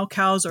 and now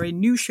cows are a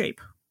new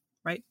shape,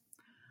 right?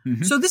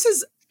 Mm-hmm. So this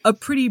is a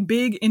pretty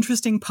big,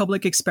 interesting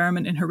public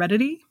experiment in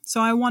heredity.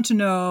 So I want to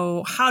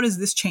know, how does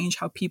this change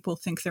how people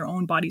think their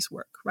own bodies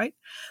work, right?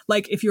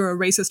 Like if you're a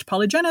racist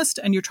polygenist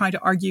and you're trying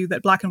to argue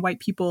that black and white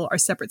people are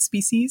separate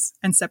species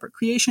and separate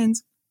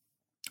creations,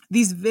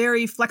 these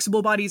very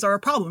flexible bodies are a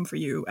problem for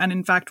you. And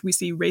in fact, we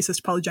see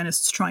racist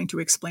polygenists trying to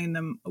explain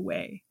them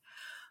away.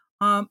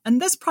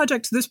 And this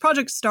project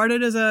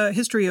started as a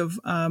history of,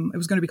 it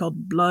was going to be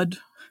called Blood.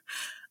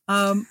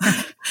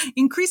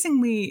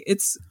 Increasingly,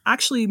 it's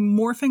actually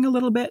morphing a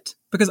little bit,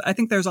 because I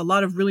think there's a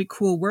lot of really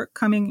cool work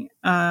coming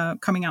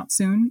out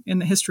soon in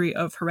the history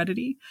of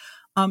heredity.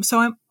 So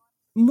I'm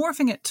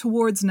morphing it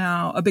towards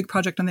now a big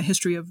project on the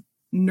history of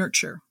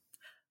nurture.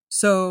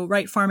 So,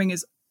 right, farming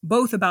is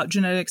both about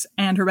genetics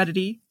and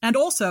heredity, and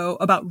also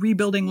about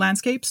rebuilding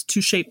landscapes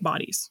to shape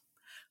bodies.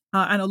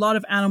 And a lot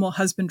of animal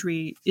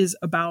husbandry is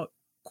about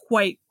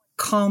quite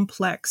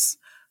complex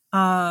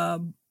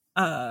kind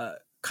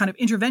of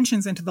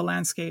interventions into the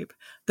landscape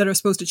that are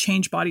supposed to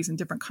change bodies in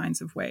different kinds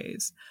of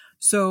ways.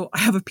 So I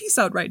have a piece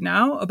out right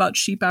now about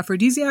sheep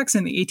aphrodisiacs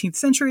in the 18th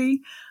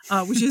century,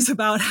 which is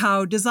about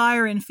how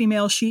desire in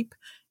female sheep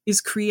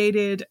is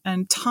created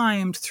and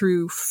timed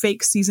through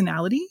fake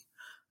seasonality.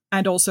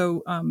 and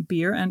also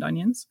beer and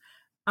onions.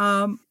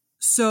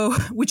 So,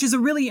 which is a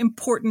really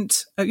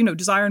important,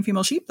 desire in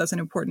female sheep. That's an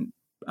important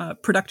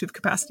productive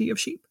capacity of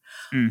sheep.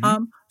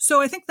 Mm-hmm.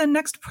 So I think the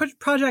next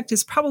project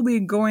is probably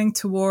going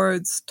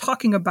towards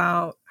talking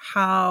about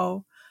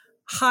how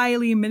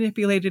highly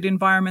manipulated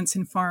environments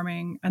in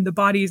farming and the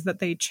bodies that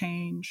they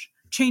change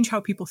how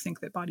people think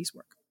that bodies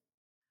work.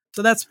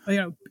 So that's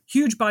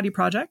huge body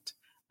project.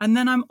 And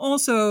then I'm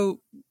also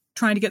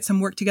trying to get some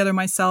work together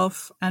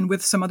myself and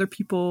with some other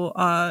people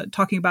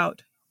talking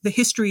about the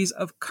histories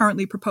of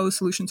currently proposed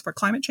solutions for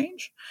climate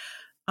change.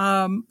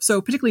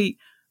 So particularly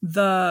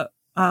the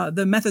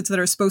methods that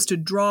are supposed to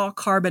draw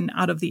carbon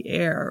out of the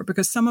air,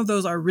 because some of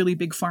those are really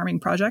big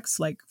farming projects,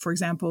 like, for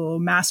example,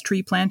 mass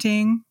tree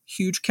planting,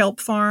 huge kelp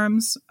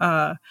farms,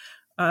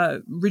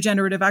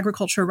 regenerative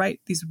agriculture, right?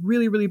 These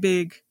really, really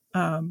big,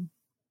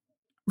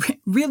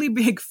 really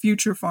big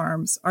future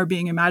farms are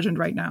being imagined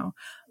right now.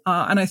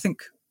 And I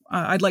think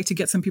I'd like to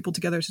get some people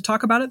together to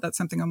talk about it. That's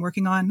something I'm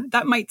working on.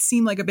 That might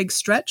seem like a big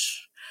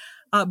stretch,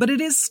 but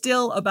it is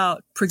still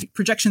about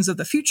projections of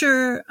the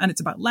future, and it's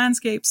about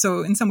landscape.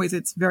 So in some ways,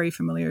 it's very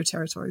familiar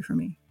territory for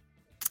me.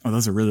 Oh,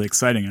 those are really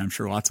exciting, and I'm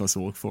sure lots of us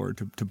will look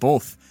forward to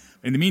both.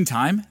 In the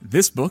meantime,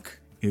 this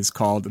book is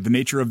called The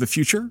Nature of the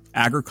Future,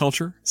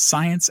 Agriculture,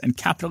 Science, and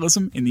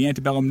Capitalism in the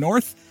Antebellum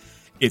North.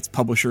 Its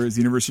publisher is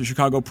the University of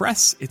Chicago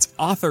Press. Its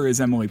author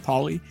is Emily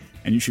Pauley,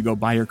 and you should go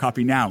buy your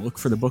copy now. Look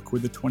for the book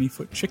with the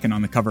 20-foot chicken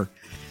on the cover.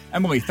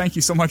 Emily, thank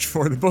you so much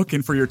for the book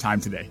and for your time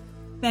today.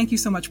 Thank you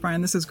so much,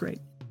 Brian. This is great.